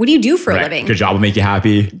do? What do you do for a living? Good job will make you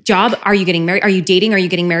happy. Job, are you getting married? Are you dating? Are you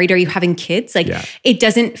getting married? Are you having kids? Like, it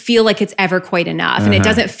doesn't feel like it's ever quite enough. And it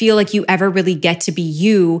doesn't feel like you ever really get to be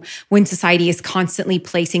you when society is constantly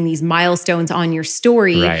placing these milestones on your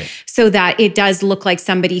story, so that it does look like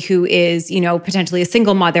somebody who is, you know, potentially a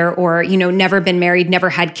single mother, or, you know, never been married,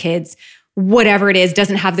 never had kids, whatever it is,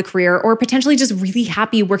 doesn't have the career, or potentially just really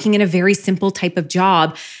happy working in a very simple type of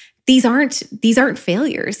job. These aren't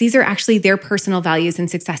failures. These are actually their personal values and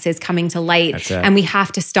successes coming to light. And we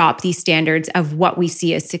have to stop these standards of what we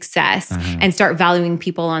see as success and start valuing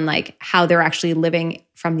people on like how they're actually living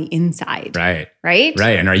from the inside. Right.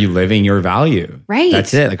 And are you living your value? Right.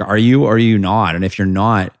 That's it. Like, are you or are you not? And if you're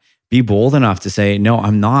not, be bold enough to say, no,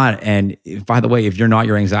 I'm not. And by the way, if you're not,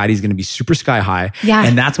 your anxiety is going to be super sky high. Yeah.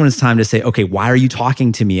 And that's when it's time to say, okay, why are you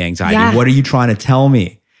talking to me, anxiety? Yeah. What are you trying to tell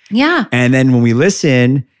me? Yeah. And then when we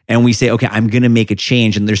listen and we say, okay, I'm going to make a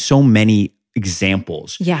change. And there's so many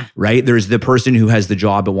examples. Yeah. Right? There's the person who has the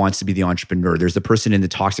job but wants to be the entrepreneur. There's the person in the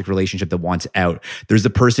toxic relationship that wants out. There's the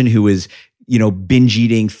person who is, you know, binge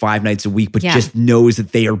eating 5 nights a week, but just knows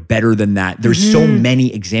that they are better than that. There's so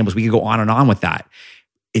many examples. We could go on and on with that.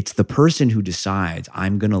 It's the person who decides,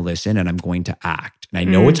 I'm going to listen and I'm going to act. And I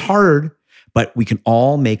know it's hard, but we can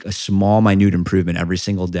all make a small, minute improvement every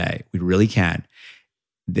single day. We really can.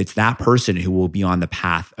 It's that person who will be on the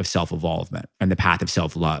path of self-evolvement and the path of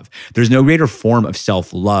self-love. There's no greater form of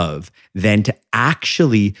self-love than to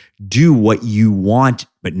actually do what you want,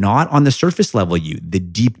 but not on the surface level you, the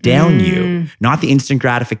deep down you, not the instant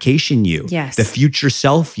gratification you, the future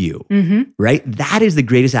self you, right? That is the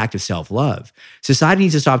greatest act of self-love. Society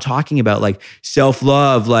needs to stop talking about like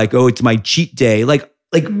self-love, like, oh, it's my cheat day. Like,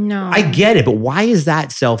 no. I get it, but why is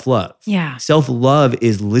that self-love? Yeah. Self-love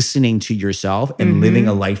is listening to yourself and living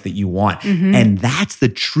a life that you want. And that's the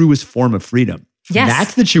truest form of freedom. Yes.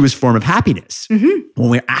 That's the truest form of happiness, when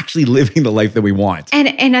we're actually living the life that we want.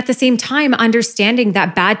 And at the same time, understanding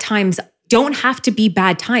that bad times don't have to be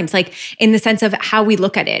bad times, like in the sense of how we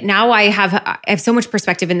look at it. Now I have so much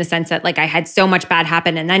perspective in the sense that like I had so much bad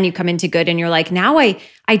happen, and then you come into good and you're like, now I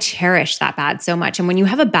cherish that bad so much. And when you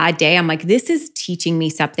have a bad day, I'm like, this is teaching me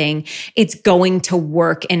something. It's going to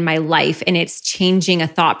work in my life, and it's changing a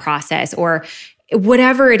thought process or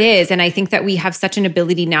whatever it is. And I think that we have such an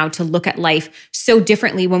ability now to look at life so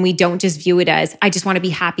differently when we don't just view it as, I just want to be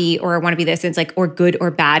happy, or I want to be this. And it's like, or good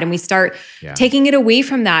or bad. And we start taking it away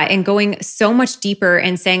from that and going so much deeper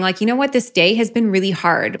and saying like, you know what, this day has been really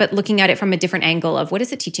hard, but looking at it from a different angle of what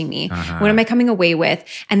is it teaching me? What am I coming away with?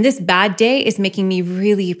 And this bad day is making me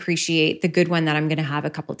really appreciate the good one that I'm going to have a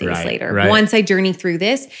couple days later. Once I journey through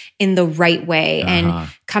this in the right way and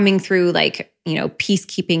coming through like, you know,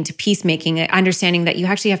 peacekeeping to peacemaking, understanding that you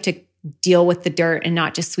actually have to deal with the dirt and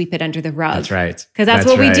not just sweep it under the rug. That's right. Because that's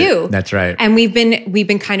what we do. That's right. And we've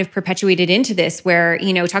been kind of perpetuated into this where,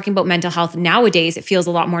 you know, talking about mental health nowadays, it feels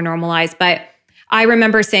a lot more normalized. But I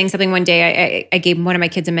remember saying something one day, I gave one of my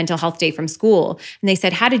kids a mental health day from school, and they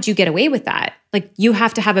said, how did you get away with that? Like, you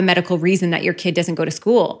have to have a medical reason that your kid doesn't go to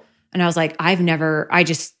school. And I was like,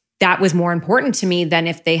 that was more important to me than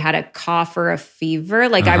if they had a cough or a fever.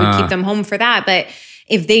 Like I would keep them home for that. But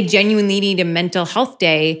if they genuinely need a mental health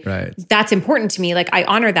day, that's important to me. Like I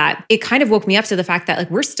honor that. It kind of woke me up to the fact that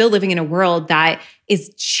like we're still living in a world that is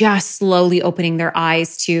just slowly opening their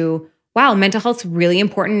eyes to wow, mental health's really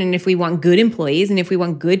important. And if we want good employees and if we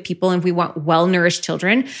want good people and if we want well-nourished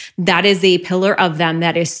children, that is a pillar of them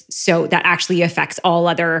that actually affects all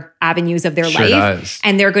other avenues of their life. Does.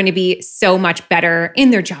 And they're going to be so much better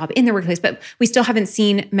in their job, in their workplace. But we still haven't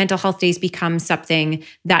seen mental health days become something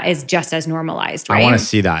that is just as normalized, right? I want to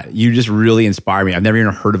see that. You just really inspire me. I've never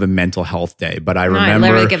even heard of a mental health day, but I remember. I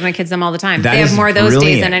literally give my kids them all the time. That they have more of those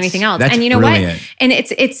days than anything else. That's and you know brilliant. what? And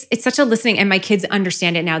it's such a listening, and my kids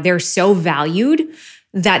understand it now. They're so valued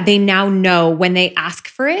that they now know when they ask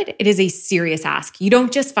for it, it is a serious ask. You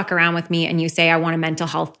don't just fuck around with me and you say, I want a mental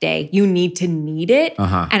health day. You need it,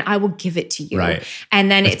 and I will give it to you. Right.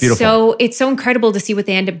 And then That's it's so incredible to see what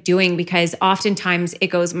they end up doing, because oftentimes it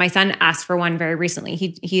goes, my son asked for one very recently.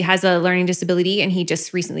 He has a learning disability and he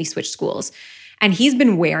just recently switched schools. And he's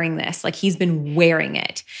been wearing this, like he's been wearing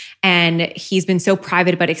it. And he's been so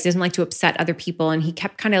private about it because he doesn't like to upset other people. And he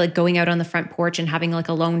kept kind of like going out on the front porch and having like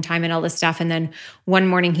alone time and all this stuff. And then one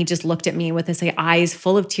morning he just looked at me with his like, eyes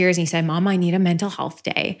full of tears. And he said, Mom, I need a mental health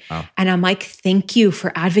day. Wow. And I'm like, thank you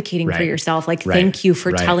for advocating for yourself. Like, thank you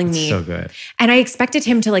for telling me. So good. And I expected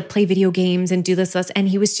him to like play video games and do this. And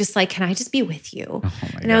he was just like, can I just be with you?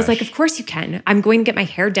 And I was like, of course you can. I'm going to get my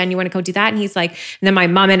hair done. You want to go do that? And he's like, and then my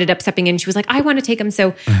mom ended up stepping in. She was like, I want to take him.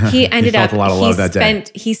 So he ended up,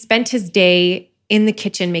 he spent his day in the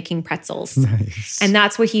kitchen making pretzels. Nice. And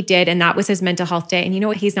that's what he did. And that was his mental health day. And you know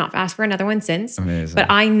what? He's not asked for another one since. Amazing. But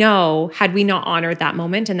I know, had we not honored that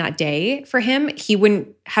moment and that day for him, he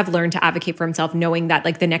wouldn't have learned to advocate for himself, knowing that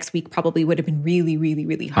like the next week probably would have been really, really,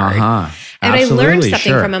 really hard. And I learned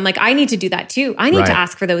something from him. Like, I need to do that too. I need to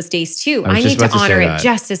ask for those days too. I need to honor it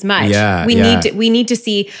just as much. We need to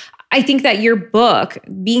see. I think that your book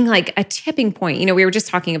being like a tipping point, you know, we were just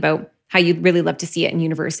talking about how you'd really love to see it in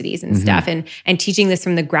universities and stuff, and teaching this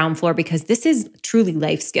from the ground floor, because this is truly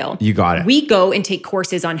life skill. You got it. We go and take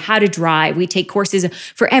courses on how to drive. We take courses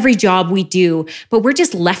for every job we do, but we're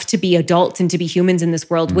just left to be adults and to be humans in this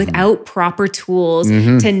world without proper tools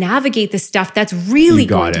to navigate the stuff that's really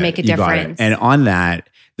going to make a difference. And on that,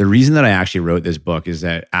 the reason that I actually wrote this book is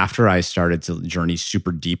that after I started to journey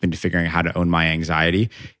super deep into figuring out how to own my anxiety,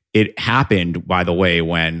 it happened, by the way,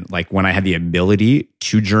 when I had the ability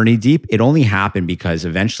to journey deep, it only happened because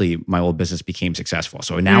eventually my old business became successful.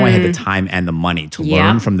 So now I had the time and the money to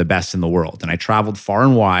learn from the best in the world. And I traveled far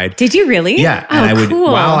and wide. Did you really? Yeah. Oh, and I would,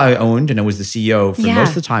 cool. while I owned and I was the CEO for most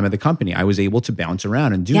of the time of the company, I was able to bounce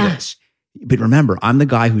around and do this. But remember, I'm the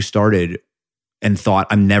guy who started and thought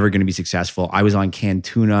I'm never going to be successful. I was on canned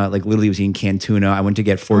tuna, like literally was eating canned tuna. I went to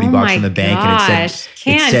get $40 from the bank and it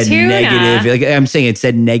said negative. Like I'm saying, it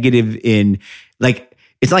said negative in like,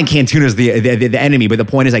 it's not like canned tuna is the enemy, but the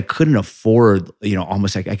point is I couldn't afford,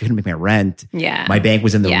 almost like I couldn't make my rent. Yeah. My bank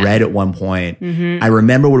was in the red at one point. I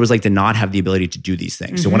remember what it was like to not have the ability to do these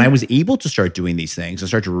things. So when I was able to start doing these things and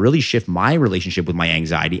start to really shift my relationship with my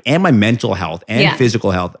anxiety and my mental health and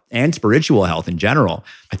physical health and spiritual health in general,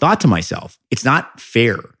 I thought to myself, it's not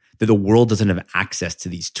fair that the world doesn't have access to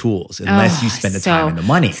these tools unless you spend the time and the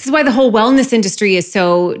money. This is why the whole wellness industry is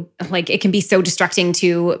so, it can be so distracting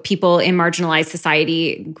to people in marginalized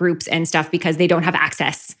society groups and stuff, because they don't have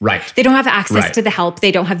access. Right. They don't have access to the help.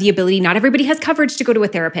 They don't have the ability. Not everybody has coverage to go to a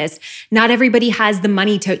therapist. Not everybody has the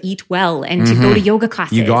money to eat well and to go to yoga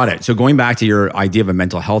classes. You got it. So going back to your idea of a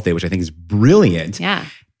mental health day, which I think is brilliant. Yeah.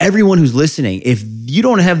 Everyone who's listening, if you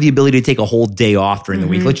don't have the ability to take a whole day off during the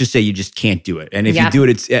week, let's just say you just can't do it. And if you do it,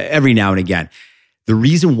 it's every now and again. The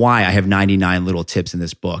reason why I have 99 little tips in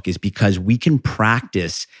this book is because we can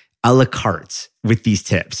practice a la carte with these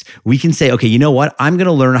tips. We can say, okay, you know what? I'm going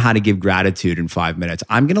to learn how to give gratitude in 5 minutes.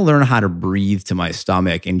 I'm going to learn how to breathe to my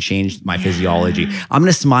stomach and change my physiology. I'm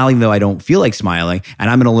going to smile even though I don't feel like smiling,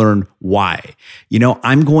 and I'm going to learn why.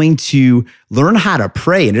 I'm going to learn how to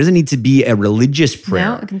pray, and it doesn't need to be a religious prayer.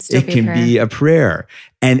 No, it can still be a prayer.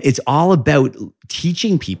 And it's all about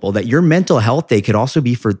teaching people that your mental health day could also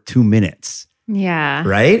be for 2 minutes. Yeah.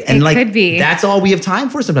 Right? And it could be. That's all we have time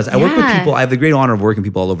for sometimes. I work with people. I have the great honor of working with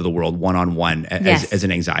people all over the world one-on-one as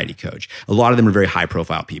an anxiety coach. A lot of them are very high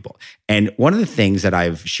profile people. And one of the things that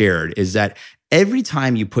I've shared is that every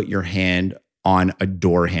time you put your hand on a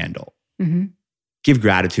door handle, give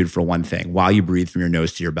gratitude for one thing while you breathe from your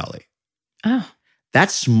nose to your belly. Oh.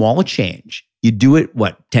 That small change. You do it,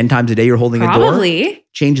 10 times a day you're holding a door?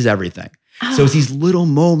 Changes everything. So it's these little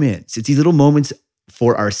moments. It's these little moments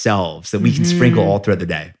for ourselves that we can sprinkle all throughout the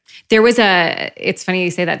day. There was it's funny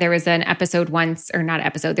you say that. There was an episode once, or not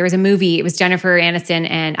episode, there was a movie. It was Jennifer Aniston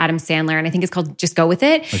and Adam Sandler, and I think it's called Just Go With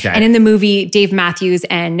It. Okay. And in the movie, Dave Matthews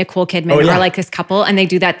and Nicole Kidman are like this couple, and they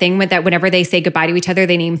do that thing with that whenever they say goodbye to each other,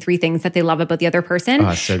 they name 3 things that they love about the other person.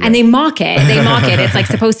 Oh, so good. And they mock it. It's like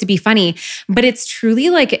supposed to be funny, but it's truly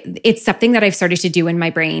like, it's something that I've started to do in my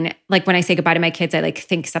brain. Like when I say goodbye to my kids, I like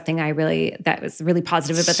think something that was really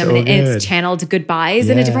positive about them. And it's channeled goodbyes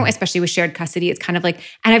in a different way, especially with shared custody. It's kind of like,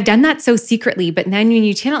 and I've done that so secretly, but then when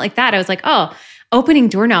you channel it like that, I was like, oh, opening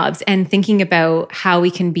doorknobs and thinking about how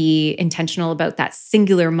we can be intentional about that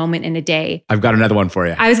singular moment in a day. I've got another one for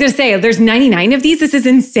you. I was going to say, there's 99 of these. This is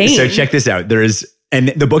insane. So check this out. And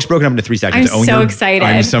the book's broken up into 3 sections. I'm so excited.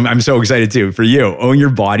 I'm so excited too. For you, own your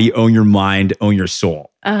body, own your mind, own your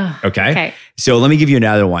soul. Okay? So let me give you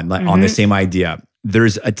another one on the same idea.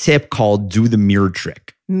 There's a tip called do the mirror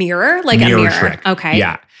trick. Mirror? Like a mirror trick. Okay.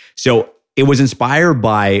 Yeah. So it was inspired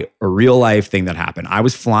by a real life thing that happened. I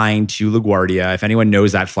was flying to LaGuardia. If anyone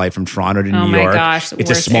knows that flight from Toronto to New York, my gosh,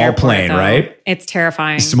 it's a small plane, right? It's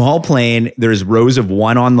terrifying. Small plane. There's rows of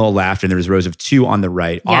 1 on the left and there's rows of 2 on the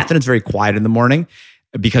right. Yeah. Often it's very quiet in the morning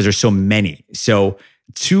because there's so many. So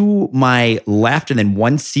to my left and then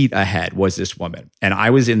 1 seat ahead was this woman. And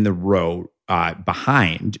I was in the row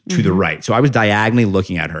behind to the right. So I was diagonally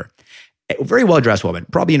looking at her. A very well-dressed woman,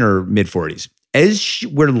 probably in her mid-40s. As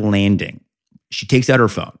we're landing, she takes out her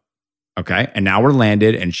phone, okay? And now we're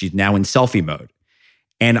landed and she's now in selfie mode.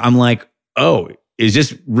 And I'm like, oh, is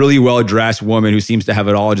this really well-dressed woman who seems to have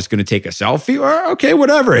it all just going to take a selfie? Or, okay,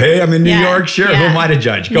 whatever. Hey, I'm in New York. Sure, who am I to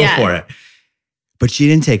judge? Go for it. But she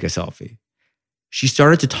didn't take a selfie. She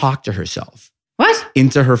started to talk to herself. What?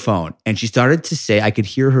 Into her phone. And she started to say, I could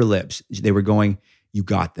hear her lips. They were going, you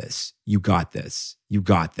got this. You got this. You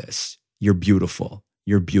got this. You're beautiful.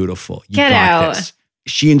 You're beautiful. You Get got out. this.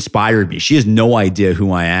 She inspired me. She has no idea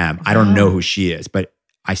who I am. I don't know who she is, but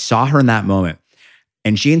I saw her in that moment.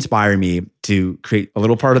 And she inspired me to create a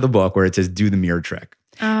little part of the book where it says, do the mirror trick.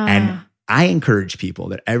 And I encourage people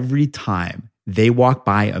that every time they walk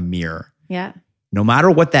by a mirror, no matter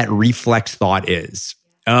what that reflex thought is,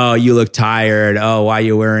 oh, you look tired. Oh, why are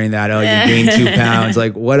you wearing that? Oh, you gained 2 pounds.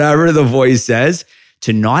 Like whatever the voice says,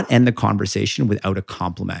 to not end the conversation without a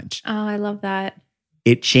compliment. Oh, I love that.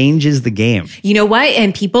 It changes the game. You know what?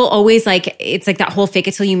 And people always like, it's like that whole fake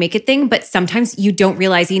it till you make it thing. But sometimes you don't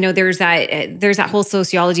realize, there's that whole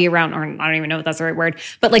sociology around, or I don't even know if that's the right word,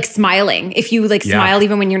 but like smiling. If you smile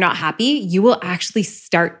even when you're not happy, you will actually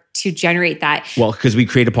start to generate that. Well, because we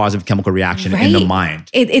create a positive chemical reaction in the mind.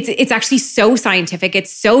 It's actually so scientific.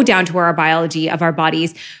 It's so down to our biology of our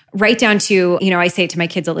bodies, right down to, I say it to my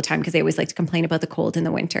kids all the time because they always like to complain about the cold in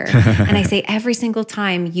the winter. And I say every single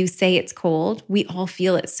time you say it's cold, we all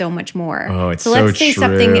feel it so much more. Oh, it's so let's so say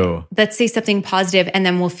true. let's say something positive and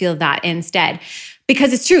then we'll feel that instead.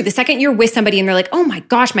 Because it's true. The second you're with somebody and they're like, oh my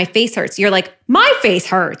gosh, my face hurts. You're like, my face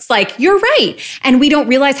hurts. Like, you're right. And we don't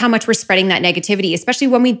realize how much we're spreading that negativity, especially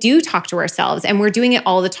when we do talk to ourselves and we're doing it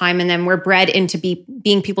all the time. And then we're bred into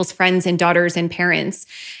being people's friends and daughters and parents.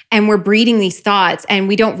 And we're breeding these thoughts and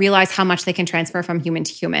we don't realize how much they can transfer from human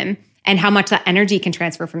to human. And how much that energy can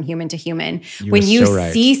transfer from human to human. When you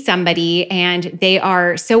see somebody and they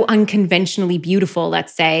are so unconventionally beautiful,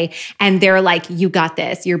 let's say, and they're like, you got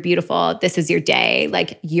this, you're beautiful, this is your day,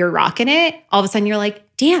 like you're rocking it. All of a sudden you're like,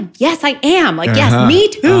 damn, yes, I am. Like, yes, me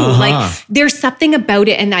too. Like there's something about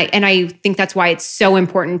it. And I think that's why it's so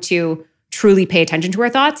important to truly pay attention to our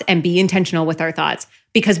thoughts and be intentional with our thoughts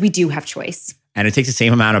because we do have choice. And it takes the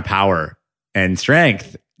same amount of power and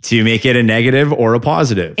strength to make it a negative or a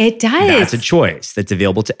positive. It does. That's a choice that's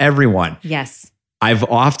available to everyone. Yes. I've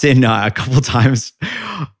often, a couple times,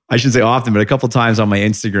 I shouldn't say often, but a couple times on my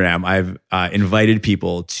Instagram, I've invited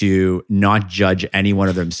people to not judge any one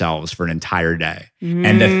of themselves for an entire day.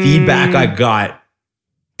 And the feedback I got,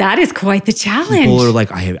 that is quite the challenge. People are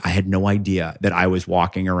like, I had no idea that I was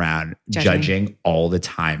walking around judging all the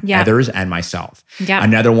time, others and myself.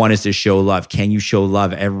 Another one is to show love. Can you show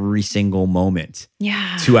love every single moment?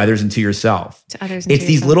 To others and to yourself. It's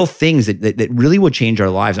these little things that really will change our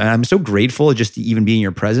lives. And I'm so grateful just to even be in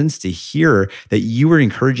your presence to hear that you were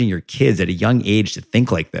encouraging your kids at a young age to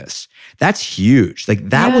think like this. That's huge. Like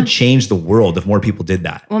that will change the world if more people did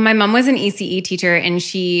that. Well, my mom was an ECE teacher and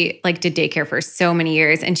she did daycare for so many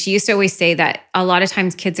years. And she used to always say that a lot of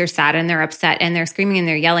times kids are sad and they're upset and they're screaming and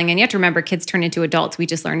they're yelling. And you have to remember, kids turn into adults. We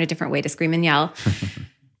just learn a different way to scream and yell.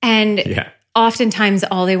 And oftentimes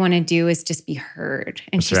all they want to do is just be heard.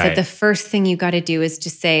 And she said, the first thing you got to do is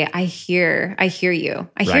just say, I hear you.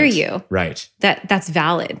 I hear you. Right. That's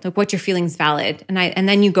valid. Like what you're feeling is valid. And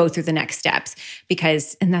then you go through the next steps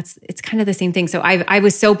it's kind of the same thing. So I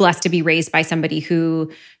was so blessed to be raised by somebody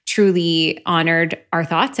who truly honored our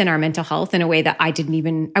thoughts and our mental health in a way that I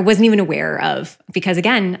wasn't even aware of, because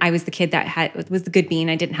again, I was the kid that was the good bean.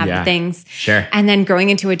 I didn't have the things. Sure. And then growing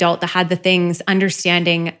into adult that had the things,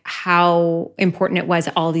 understanding how important it was,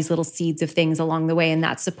 all these little seeds of things along the way and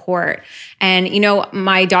that support. And,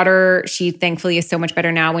 my daughter, she thankfully is so much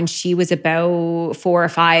better now. When she was about 4 or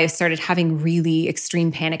 5, started having really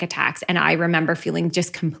extreme panic attacks. And I remember feeling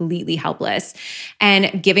just completely helpless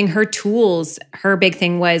and giving her tools. Her big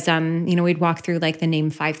thing was, we'd walk through like the name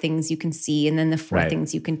 5 things you can see and then the 4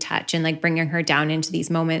 things you can touch, and like bringing her down into these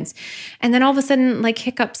moments. And then all of a sudden, like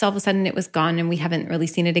hiccups, all of a sudden it was gone and we haven't really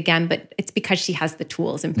seen it again, but it's because she has the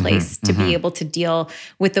tools in place to be able to deal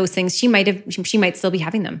with those things. She might still be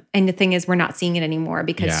having them. And the thing is, we're not seeing it anymore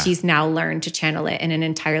because she's now learned to channel it in an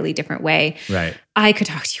entirely different way. Right. I could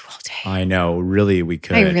talk to you all day. I know. Really, we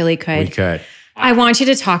could. I really could. We could. I want you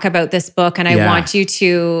to talk about this book, and I want you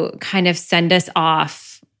to kind of send us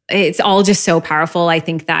off. It's all just so powerful. I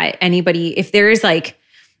think that anybody, if there is like,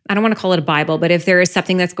 I don't want to call it a Bible, but if there is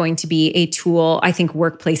something that's going to be a tool, I think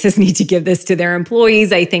workplaces need to give this to their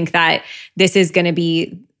employees. I think that this is going to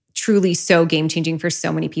be truly so game-changing for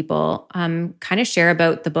so many people. Kind of share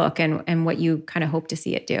about the book and what you kind of hope to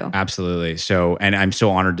see it do. Absolutely. So, and I'm so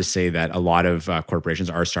honored to say that a lot of corporations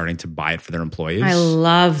are starting to buy it for their employees. I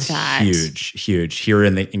love that. Huge. Here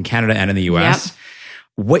in Canada and in the US.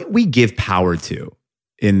 What we give power to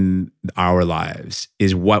in our lives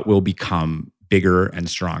is what will become bigger and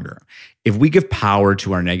stronger. If we give power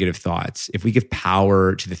to our negative thoughts, if we give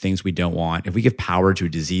power to the things we don't want, if we give power to a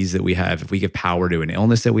disease that we have, if we give power to an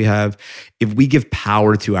illness that we have, if we give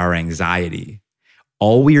power to our anxiety,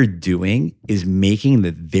 all we are doing is making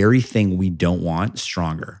the very thing we don't want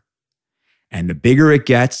stronger. And the bigger it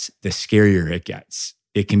gets, the scarier it gets.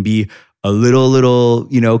 It can be a little,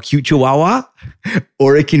 cute chihuahua,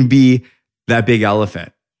 or it can be that big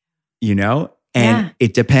elephant, And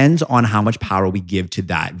it depends on how much power we give to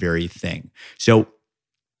that very thing. So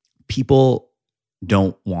people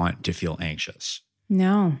don't want to feel anxious.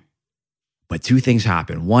 No. But 2 things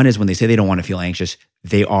happen. One is when they say they don't want to feel anxious,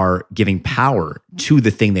 they are giving power to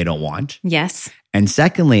the thing they don't want. Yes. And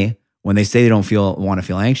secondly, when they say they don't want to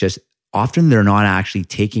feel anxious, often they're not actually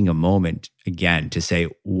taking a moment again to say,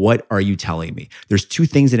 what are you telling me? There's 2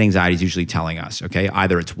 things that anxiety is usually telling us, okay?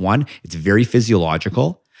 Either it's one, it's very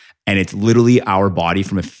physiological, and it's literally our body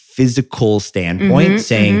from a physical standpoint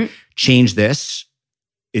saying, change this.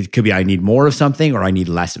 It could be I need more of something or I need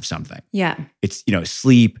less of something. Yeah. It's,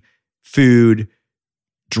 sleep, food,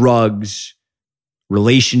 drugs,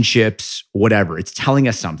 relationships, whatever. It's telling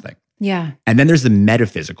us something. Yeah. And then there's the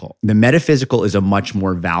metaphysical. The metaphysical is a much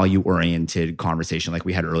more value-oriented conversation like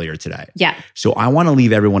we had earlier today. Yeah. So I want to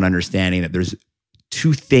leave everyone understanding that there's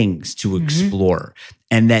 2 things to explore,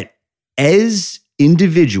 and that as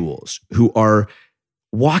individuals who are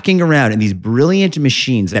walking around in these brilliant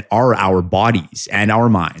machines that are our bodies and our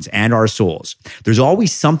minds and our souls, there's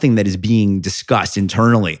always something that is being discussed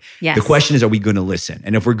internally. Yes. The question is, are we going to listen?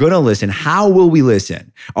 And if we're going to listen, how will we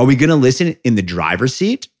listen? Are we going to listen in the driver's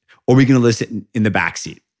seat, or are we going to listen in the back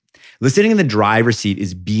seat? Listening in the driver's seat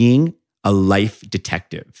is being a life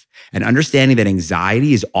detective and understanding that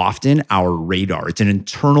anxiety is often our radar. It's an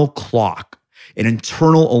internal clock, an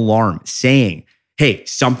internal alarm saying, hey,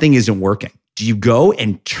 something isn't working. Do you go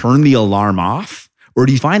and turn the alarm off, or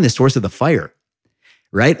do you find the source of the fire?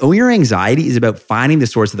 Right? Own Your Anxiety is about finding the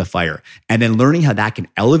source of the fire and then learning how that can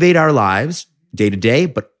elevate our lives day to day,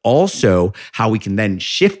 but also how we can then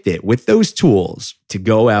shift it with those tools to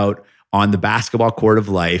go out on the basketball court of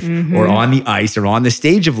life or on the ice or on the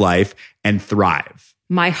stage of life and thrive.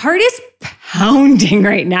 My heart is pounding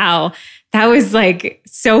right now. That was like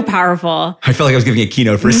so powerful. I felt like I was giving a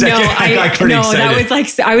keynote for a second. I got pretty excited. That was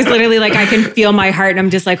like, I was literally like, I can feel my heart and I'm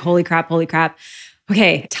just like, holy crap.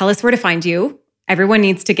 Okay, tell us where to find you. Everyone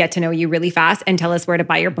needs to get to know you really fast, and tell us where to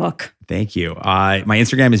buy your book. Thank you. My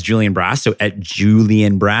Instagram is Julian Brass. So at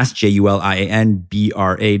Julian Brass,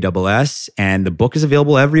 JulianBrass. And the book is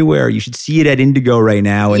available everywhere. You should see it at Indigo right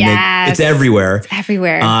now. And it's everywhere. It's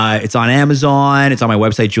everywhere. It's on Amazon. It's on my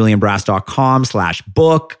website,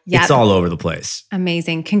 julianbrass.com/book. Yep. It's all over the place.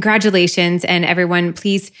 Amazing. Congratulations. And everyone,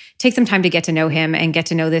 please take some time to get to know him and get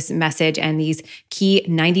to know this message and these key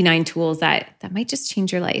 99 tools that might just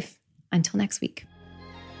change your life. Until next week.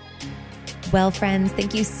 Well, friends,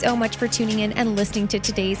 thank you so much for tuning in and listening to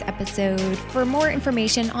today's episode. For more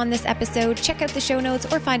information on this episode, check out the show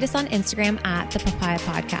notes or find us on Instagram at The Papaya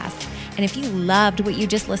Podcast. And if you loved what you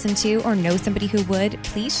just listened to or know somebody who would,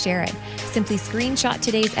 please share it. Simply screenshot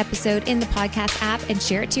today's episode in the podcast app and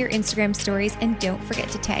share it to your Instagram stories, and don't forget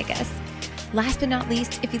to tag us. Last but not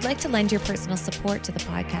least, if you'd like to lend your personal support to the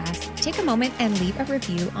podcast, take a moment and leave a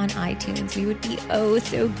review on iTunes. We would be oh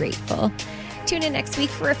so grateful. Tune in next week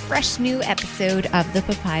for a fresh new episode of the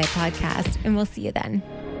Papaya Podcast, and we'll see you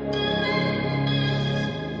then.